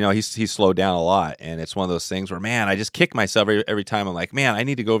 but he's slowed down a lot, and it's one of those things where, man, I just kick myself every time. I'm like, man, I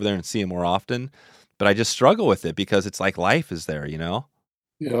need to go over there and see him more often, but I just struggle with it because it's like life is there.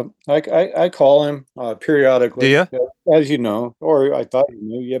 Yeah, I call him Do periodically, you? as you know, or I thought you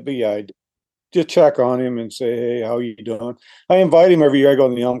knew. Yeah, but yeah, I just check on him and say, hey, how you doing? I invite him every year. I go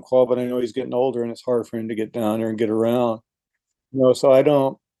to the Elm Club, but I know he's getting older, and it's hard for him to get down there and get around. So I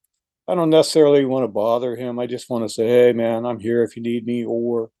don't necessarily want to bother him. I just want to say, hey, man, I'm here if you need me,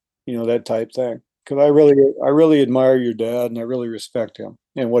 or that type thing. Because I really admire your dad, and I really respect him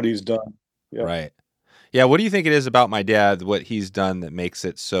and what he's done. Yeah. Right. Yeah. What do you think it is about my dad, what he's done that makes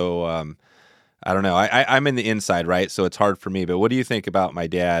it so, I don't know. I'm in the inside, right? So it's hard for me, but what do you think about my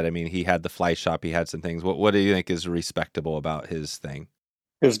dad? I mean, he had the fly shop, he had some things. What do you think is respectable about his thing?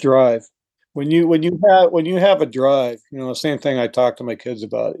 His drive. When you have a drive, same thing I talk to my kids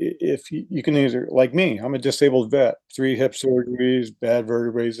about. If you can either, like me, I'm a disabled vet, 3 hip surgeries, bad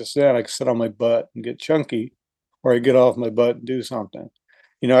vertebrae, this that. I can sit on my butt and get chunky, or I get off my butt and do something.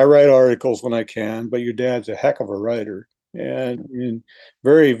 I write articles when I can, but your dad's a heck of a writer, and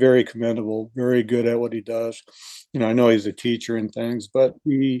very, very commendable, very good at what he does. I know he's a teacher and things, but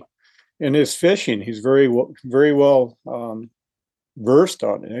in his fishing, he's very well versed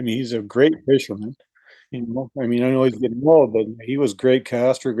on it. I mean, he's a great fisherman. I mean, I know he's getting old, but he was great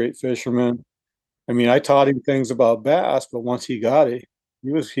caster, great fisherman. I mean, I taught him things about bass, but once he got it,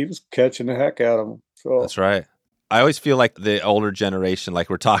 he was catching the heck out of them. So That's right. I always feel like the older generation, like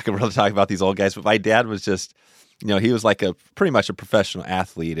we're talking about these old guys, but my dad was just, he was like pretty much a professional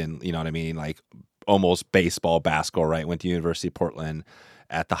athlete, and you know what I mean, like almost baseball, basketball, right? Went to University of Portland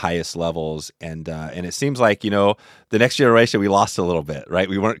at the highest levels, and it seems like the next generation we lost a little bit, right?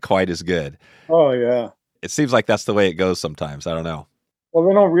 We weren't quite as good. oh yeah. It seems like that's the way it goes sometimes. I don't know. Well,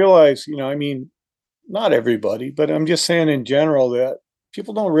 they don't realize, I mean, not everybody, but I'm just saying in general that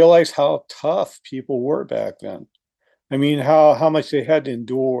people don't realize how tough people were back then. I mean, how much they had to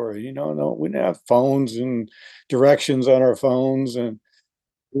endure. No, we didn't have phones and directions on our phones, and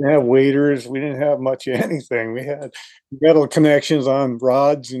we didn't have waiters. We didn't have much of anything. We had metal connections on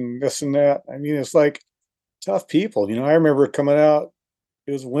rods and this and that. I mean, it's like tough people. I remember coming out.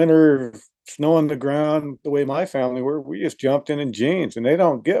 It was winter, snow on the ground. The way my family were, we just jumped in jeans, and they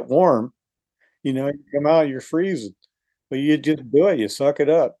don't get warm. You come out, you're freezing, but you just do it. You suck it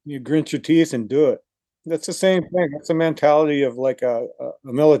up. You grit your teeth and do it. That's the same thing. That's the mentality of like a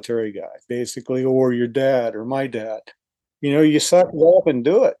military guy, basically, or your dad or my dad. You suck it up and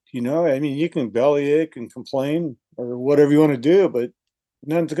do it. I mean, you can bellyache and complain or whatever you want to do, but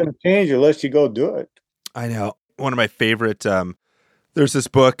nothing's going to change unless you go do it. I know. One of my favorite. There's this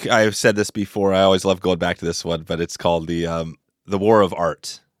book. I've said this before. I always love going back to this one, but it's called the War of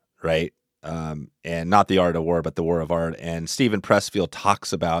Art, right? And not the art of war, but the war of art. And Stephen Pressfield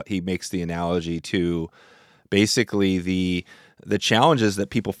talks about. He makes the analogy to basically the challenges that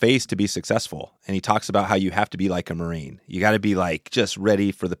people face to be successful. And he talks about how you have to be like a Marine. You got to be like just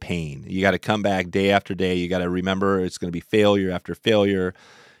ready for the pain. You got to come back day after day. You got to remember it's going to be failure after failure.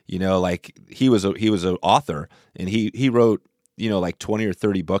 Like he was an author, and he wrote like 20 or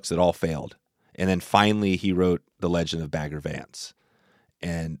 30 books that all failed, and then finally he wrote The Legend of Bagger Vance,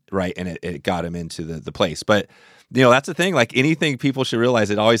 and it got him into the place. But that's the thing. Like anything, people should realize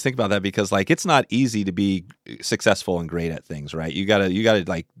it. Always think about that, because like it's not easy to be successful and great at things, right? You gotta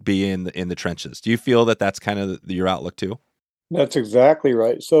like be in the trenches. Do you feel that that's kind of your outlook too? That's exactly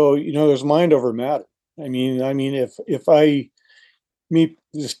right. So, there's mind over matter. I mean, if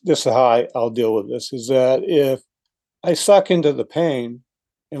this is how I'll deal with this, is that if I suck into the pain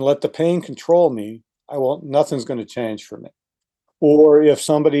and let the pain control me, nothing's going to change for me. Or if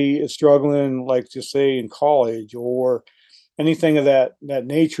somebody is struggling, like just say in college or anything of that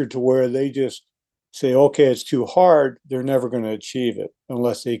nature, to where they just say, okay, it's too hard, they're never going to achieve it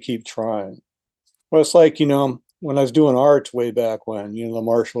unless they keep trying. Well, it's like, when I was doing arts way back when, the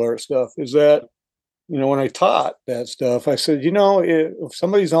martial arts stuff, is that, when I taught that stuff, I said, if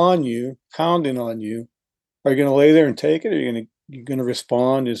somebody's on you, pounding on you, are you going to lay there and take it? Or are you going to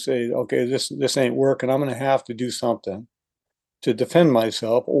respond and say, okay, this ain't working. I'm going to have to do something to defend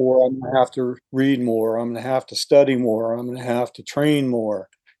myself, or I'm going to have to read more. I'm going to have to study more. I'm going to have to train more.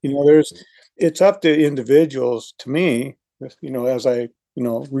 It's up to individuals. To me, as I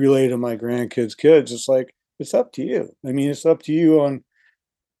relay to my grandkids' kids, it's like it's up to you. I mean, it's up to you on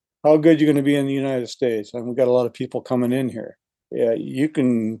how good you're going to be in the United States. And we've got a lot of people coming in here. Yeah, you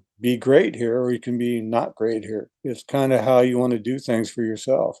can be great here, or you can be not great here. It's kind of how you want to do things for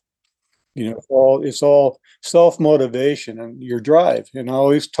yourself. It's all self-motivation and your drive. And I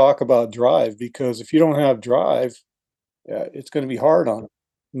always talk about drive, because if you don't have drive, yeah, it's going to be hard on them,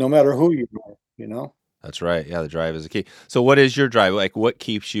 no matter who you are, you know? That's right. Yeah, the drive is the key. So what is your drive? Like what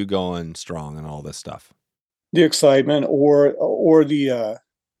keeps you going strong and all this stuff? The excitement or the,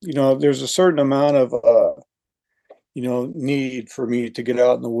 there's a certain amount of, need for me to get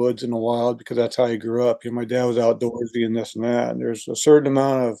out in the woods in the wild because that's how I grew up. My dad was outdoorsy and this and that. And there's a certain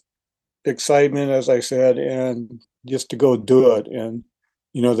amount of excitement, as I said, and just to go do it. And,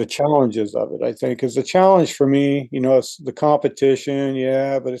 the challenges of it, I think, is the challenge for me. It's the competition,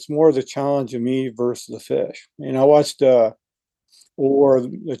 yeah, but it's more the challenge of me versus the fish. I watched, or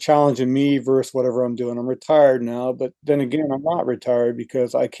the challenge of me versus whatever I'm doing. I'm retired now, but then again, I'm not retired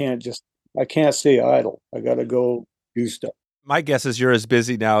because I can't stay idle. I got to go do stuff. My guess is you're as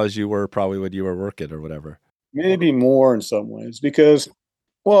busy now as you were probably when you were working or whatever. Maybe more in some ways because,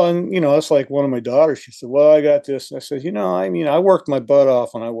 well, and it's like one of my daughters. She said, "Well, I got this," and I said, I worked my butt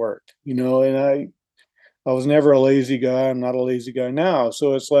off when I worked, and I was never a lazy guy. I'm not a lazy guy now.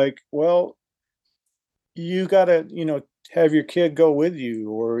 So it's like, well, you got to, have your kid go with you,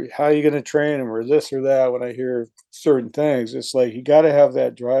 or how are you going to train him, or this or that. When I hear certain things, it's like you got to have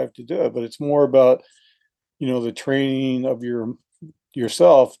that drive to do it. But it's more about, the training of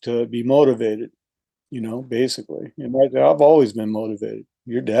yourself to be motivated, basically. And I've always been motivated.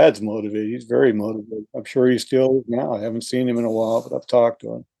 Your dad's motivated. He's very motivated. I'm sure he still is now. I haven't seen him in a while, but I've talked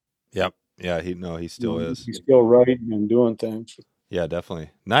to him. Yep. Yeah, he still is. He's still writing and doing things. Yeah,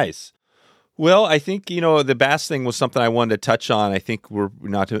 definitely. Nice. Well, I think, the bass thing was something I wanted to touch on. I think we're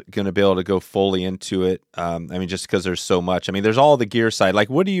not going to be able to go fully into it. Just because there's so much. There's all the gear side. Like,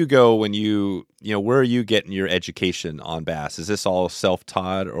 where do you go when where are you getting your education on bass? Is this all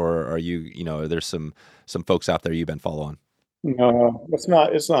self-taught, or are you, there's some folks out there you've been following? No, it's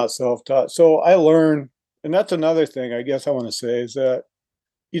not self-taught. So I learn, and that's another thing I guess I want to say is that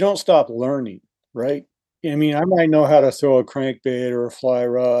you don't stop learning, right? I might know how to throw a crankbait or a fly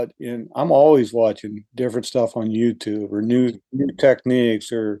rod, and I'm always watching different stuff on YouTube or new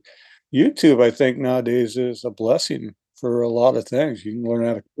techniques. Or YouTube, I think nowadays is a blessing for a lot of things. You can learn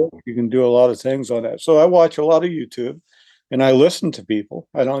how to cook. You can do a lot of things on that. So I watch a lot of YouTube, and I listen to people.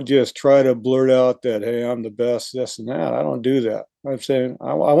 I don't just try to blurt out that, hey, I'm the best, this and that. I don't do that. I'm saying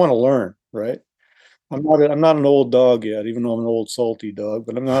I want to learn, right? I'm not an old dog yet, even though I'm an old salty dog,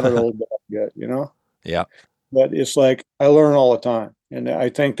 but I'm not an old dog yet, Yeah. But it's like I learn all the time. And I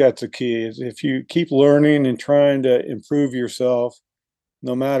think that's the key is if you keep learning and trying to improve yourself,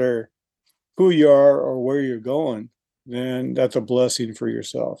 no matter who you are or where you're going, then that's a blessing for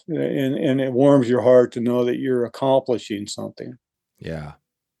yourself. And it warms your heart to know that you're accomplishing something. Yeah.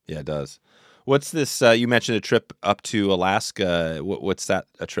 Yeah, it does. What's this? You mentioned a trip up to Alaska. What's that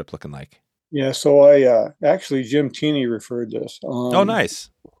a trip looking like? Yeah, so I actually Jim Teeney referred this. Oh, nice.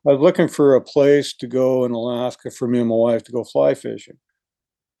 I was looking for a place to go in Alaska for me and my wife to go fly fishing,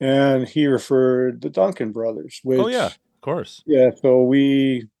 and he referred the Duncan brothers. Which, oh yeah, of course. Yeah, so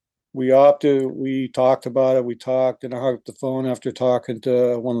we opted. We talked about it. We talked, and I hung up the phone after talking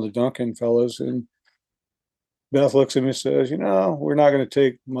to one of the Duncan fellows, and Beth looks at me and says, we're not going to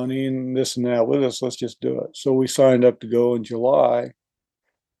take money and this and that with us. Let's just do it. So we signed up to go in July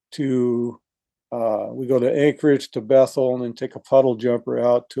to we go to Anchorage to Bethel and then take a puddle jumper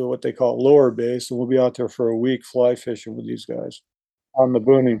out to what they call lower base, and we'll be out there for a week fly fishing with these guys on the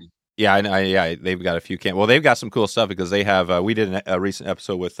boonies. Yeah, yeah, they've got a few camp. Well, they've got some cool stuff because they have. We did a recent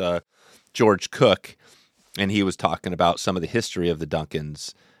episode with George Cook, and he was talking about some of the history of the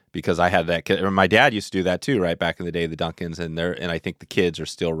Duncans because I had that. My dad used to do that too, right back in the day. The Duncans and I think the kids are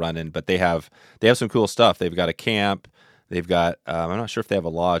still running, but they have some cool stuff. They've got a camp. They've got, I'm not sure if they have a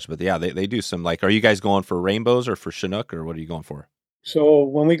lodge, but yeah, they do some are you guys going for rainbows or for Chinook or what are you going for? So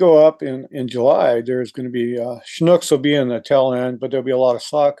when we go up in July, there's going to be, Chinooks will be in the tail end, but there'll be a lot of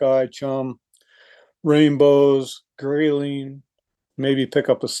sockeye, chum, rainbows, grayling, maybe pick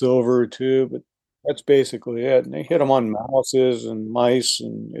up a silver or two, but that's basically it. And they hit them on mouses and mice,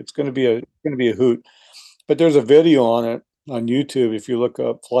 and it's going to be a hoot. But there's a video on it on YouTube, if you look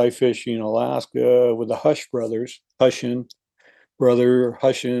up fly fishing Alaska with the Hushin brother,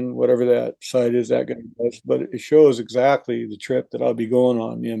 Hushin, whatever that site is, that guy does. But it shows exactly the trip that I'll be going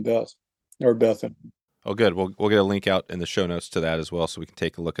on, me and Beth. Oh, good. We'll get a link out in the show notes to that as well, so we can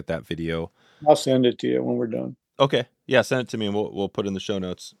take a look at that video. I'll send it to you when we're done. Okay. Yeah, send it to me, and we'll put it in the show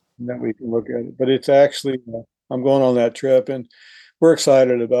notes. And then we can look at it. But it's actually, I'm going on that trip, and we're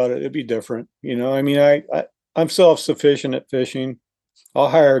excited about it. It'd be different, I'm self-sufficient at fishing. I'll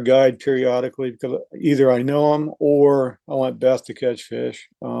hire a guide periodically because either I know them or I want Beth to catch fish.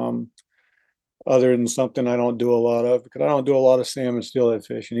 other than something I don't do a lot of, because I don't do a lot of salmon steelhead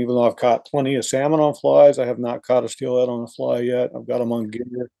fishing. Even though I've caught plenty of salmon on flies, I have not caught a steelhead on a fly yet. I've got them on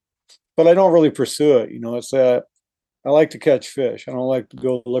gear, but I don't really pursue it. It's that I like to catch fish. I don't like to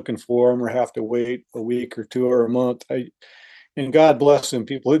go looking for them or have to wait a week or two or a month. And God bless them,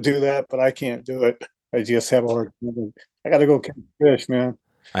 people who do that, but I can't do it. I just have a hard time. I got to go catch fish, man.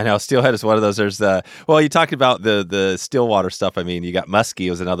 I know steelhead is one of those. There's well, you talked about the stillwater stuff. I mean, you got muskie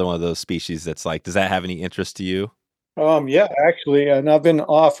was another one of those species that's like, does that have any interest to you? Yeah, actually, and I've been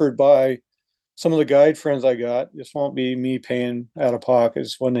offered by some of the guide friends I got. This won't be me paying out of pocket.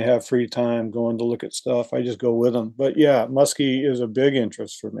 It's when they have free time going to look at stuff. I just go with them. But yeah, muskie is a big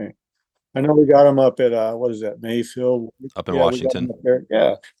interest for me. I know we got them up at what is that, Mayfield? Up in Yeah, we got Washington. 'em up there.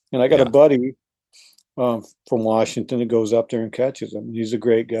 Yeah, and I got Yeah. a buddy from Washington that goes up there and catches them. He's a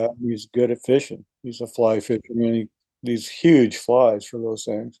great guy. He's good at fishing. He's a fly fisherman. These huge flies for those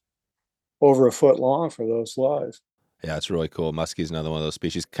things, over a foot long for those flies. Yeah, it's really cool. Muskie's another one of those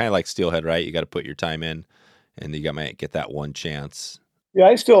species, kind of like steelhead, right? You got to put your time in, and might get that one chance. Yeah,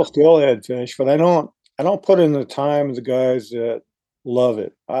 I still steelhead fish, but I don't put in the time of the guys that love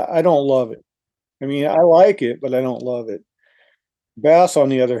it. I don't love it. I mean, I like it, but I don't love it. Bass, on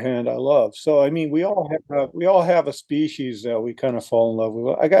the other hand, I love. So I mean, we all have a species that we kind of fall in love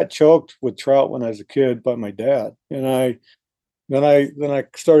with. I got choked with trout when I was a kid by my dad, and then I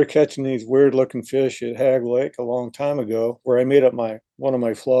started catching these weird looking fish at Hag Lake a long time ago, where I made up one of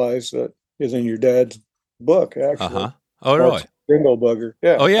my flies that is in your dad's book, actually. Oh, really? Bringo bugger.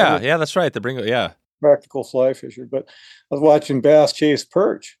 Yeah. Oh, yeah. Yeah, that's right. The Bringo. Yeah. Practical fly fisher. But I was watching bass chase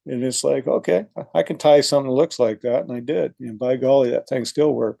perch, and it's like, okay, I can tie something that looks like that, and I did. And by golly, that thing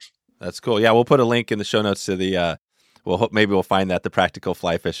still works. That's cool. Yeah, we'll put a link in the show notes to the. Maybe we'll find that, the Practical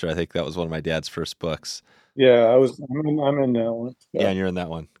Fly Fisher. I think that was one of my dad's first books. Yeah, I'm in that one. Yeah, and you're in that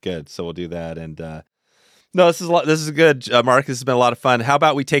one. Good. So we'll do that. And no, this is good, Mark. This has been a lot of fun. How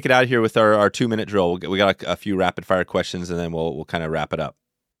about we take it out here with our 2-minute drill? We got a few rapid fire questions, and then we'll kind of wrap it up.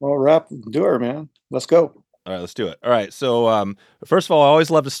 Well, do her, man. Let's go. All right, let's do it. All right. So first of all, I always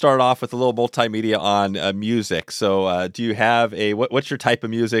love to start off with a little multimedia on music. So do you have what's your type of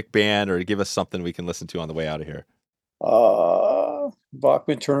music, band, or give us something we can listen to on the way out of here?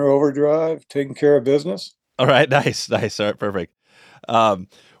 Bachman Turner Overdrive, Taking Care of Business. All right, nice. All right, perfect.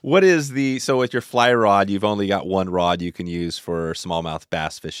 What is so with your fly rod, you've only got one rod you can use for smallmouth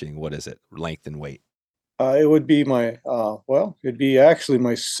bass fishing. What is it, length and weight? It would be it'd be actually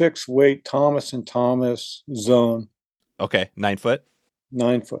my 6-weight Thomas & Thomas Zone. Okay, 9 foot?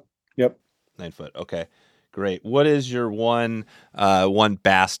 9 foot, yep. 9 foot, okay. Great. What is your one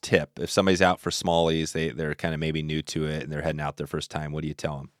bass tip? If somebody's out for smallies, they're kind of maybe new to it and they're heading out their first time, what do you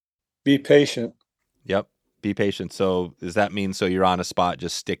tell them? Be patient. Yep. Be patient. So does that mean you're on a spot,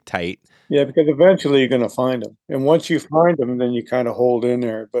 just stick tight? Yeah, because eventually you're going to find them. And once you find them, then you kind of hold in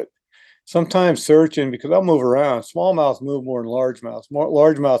there. But sometimes searching, because I'll move around. Smallmouth move more than largemouth.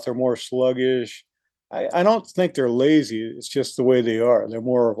 Largemouth are more sluggish. I don't think they're lazy. It's just the way they are. They're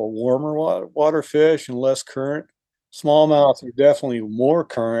more of a warmer water fish and less current. Smallmouth are definitely more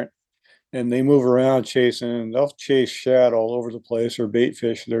current, and they move around chasing. They'll chase shad all over the place, or bait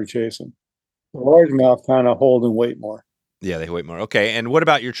fish they're chasing. The largemouth kind of hold and wait more. Yeah, they wait more. Okay, and what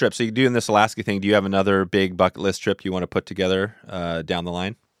about your trip? So you're doing this Alaska thing. Do you have another big bucket list trip you want to put together down the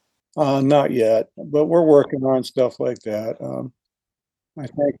line? Not yet, but we're working on stuff like that. I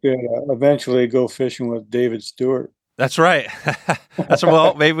think that eventually go fishing with David Stewart. That's right.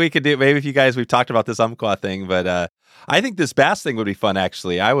 Well, maybe we could do. Maybe if you guys, we've talked about this Umpqua thing, but I think this bass thing would be fun.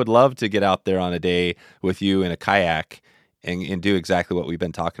 Actually, I would love to get out there on a day with you in a kayak and do exactly what we've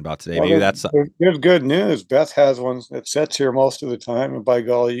been talking about today. Well, maybe that's there's good news. Beth has one that sits here most of the time, and by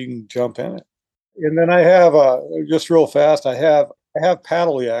golly, you can jump in it. And then I have just real fast. I have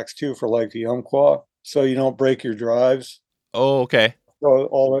paddle yaks too for like the Umpqua, so you don't break your drives. Oh, okay.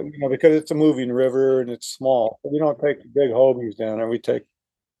 So because it's a moving river and it's small, so we don't take the big hobies down there. We take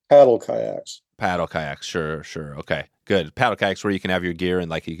paddle kayaks. Paddle kayaks, sure. Okay, good. Paddle kayaks where you can have your gear and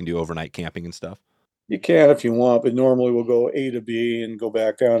like you can do overnight camping and stuff. You can if you want, but normally we'll go A to B and go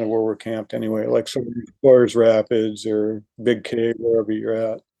back down to where we're camped anyway, like some Sawyer's Rapids or Big Cave, wherever you're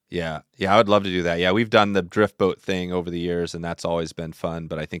at. Yeah, I would love to do that. Yeah, we've done the drift boat thing over the years, and that's always been fun.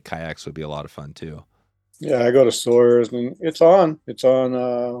 But I think kayaks would be a lot of fun too. Yeah, I go to Sawyer's, and it's on.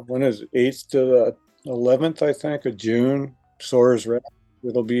 When is it? 8th to the 11th, I think, of June. Sawyer's Rapids.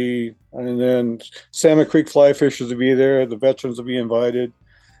 It'll be, and then Salmon Creek fly fishers will be there. The veterans will be invited.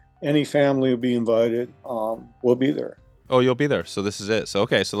 Any family will be invited. We'll be there. Oh, you'll be there. So this is it. So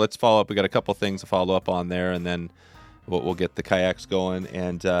okay, so let's follow up. We got a couple things to follow up on there, and then we'll get the kayaks going.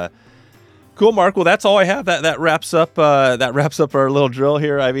 And Cool, Mark. Well, that's all I have. That wraps up our little drill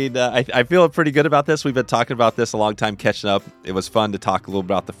here. I mean, I feel pretty good about this. We've been talking about this a long time, catching up. It was fun to talk a little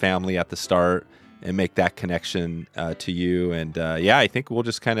about the family at the start and make that connection to you. And I think we'll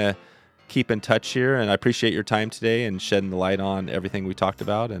just kind of keep in touch here. And I appreciate your time today and shedding the light on everything we talked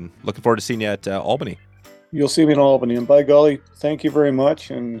about. And looking forward to seeing you at Albany. You'll see me in Albany. And by golly, thank you very much.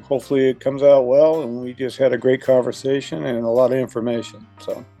 And hopefully it comes out well. And we just had a great conversation and a lot of information.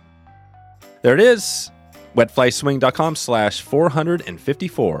 So there it is.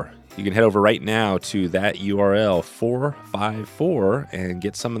 wetflyswing.com/454. You can head over right now to that URL 454 and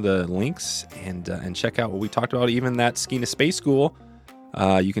get some of the links and check out what we talked about. Even that Skeena Space School,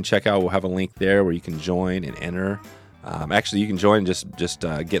 you can check out. We'll have a link there where you can join and enter. Actually, you can join and just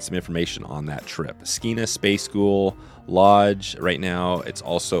get some information on that trip. Skeena Space School Lodge. Right now, it's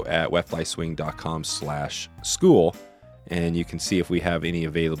also at wetflyswing.com/school. And you can see if we have any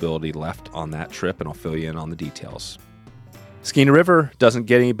availability left on that trip, and I'll fill you in on the details. Skeena River doesn't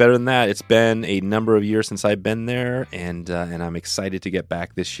get any better than that. It's been a number of years since I've been there, and I'm excited to get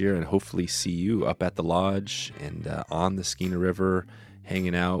back this year and hopefully see you up at the lodge and on the Skeena River,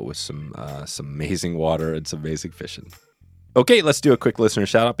 hanging out with some amazing water and some amazing fishing. Okay, let's do a quick listener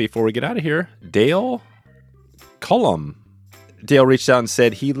shout out before we get out of here. Dale Cullum. Dale reached out and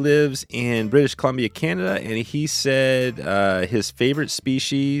said he lives in British Columbia, Canada, and he said his favorite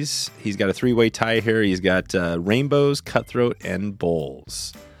species, he's got a 3-way tie here. He's got rainbows, cutthroat, and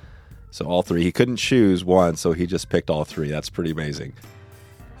bulls. So all 3. He couldn't choose one, so he just picked all 3. That's pretty amazing.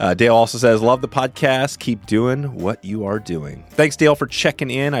 Dale also says, love the podcast. Keep doing what you are doing. Thanks, Dale, for checking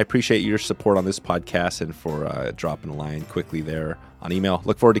in. I appreciate your support on this podcast and for dropping a line quickly there on email.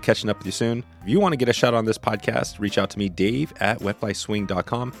 Look forward to catching up with you soon. If you want to get a shout on this podcast, reach out to me, Dave at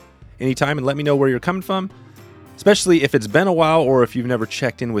wetflyswing.com anytime, and let me know where you're coming from. Especially if it's been a while or if you've never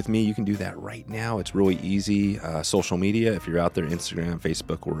checked in with me, you can do that right now. It's really easy. Social media, if you're out there, Instagram,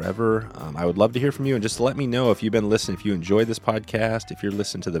 Facebook, wherever. I would love to hear from you, and just let me know if you've been listening, if you enjoyed this podcast, if you're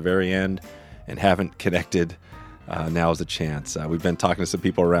listening to the very end and haven't connected, now is the chance. We've been talking to some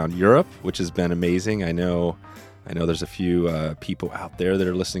people around Europe, which has been amazing. I know there's a few people out there that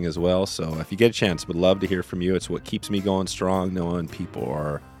are listening as well. So if you get a chance, would love to hear from you. It's what keeps me going strong, knowing people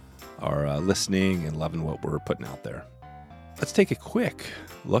are listening and loving what we're putting out there. Let's take a quick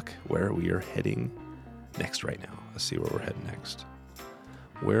look where we are heading next right now. Let's see where we're heading next.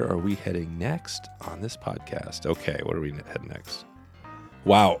 Where are we heading next on this podcast? Okay, what are we heading next?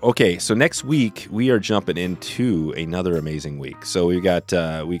 Wow. Okay, so next week we are jumping into another amazing week. So we got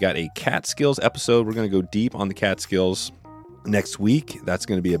a Catskills episode. We're going to go deep on the Catskills next week. That's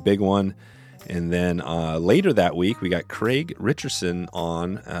going to be a big one. And then later that week, we got Craig Richardson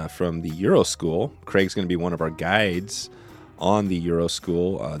on from the Euro School. Craig's going to be one of our guides on the Euro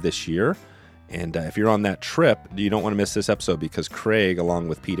School this year. And if you're on that trip, you don't want to miss this episode because Craig, along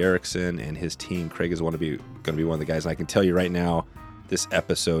with Pete Erickson and his team, Craig is going to be one of the guys. And I can tell you right now, this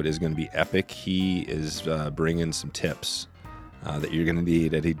episode is going to be epic. He is bringing some tips that you're going to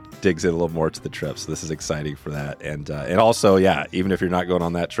need, and he digs in a little more to the trip. So this is exciting for that. And also, yeah, even if you're not going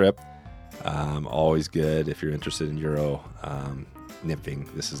on that trip, always good if you're interested in Euro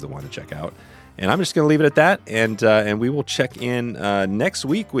nymphing. This is the one to check out. And I'm just going to leave it at that, and we will check in next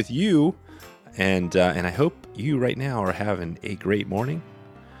week with you. And I hope you right now are having a great morning,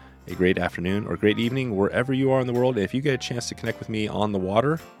 a great afternoon, or great evening wherever you are in the world. And if you get a chance to connect with me on the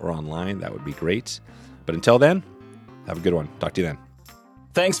water or online, that would be great. But until then, have a good one. Talk to you then.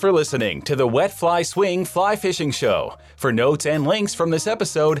 Thanks for listening to the Wet Fly Swing Fly Fishing Show. For notes and links from this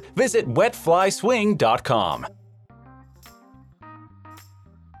episode, visit wetflyswing.com.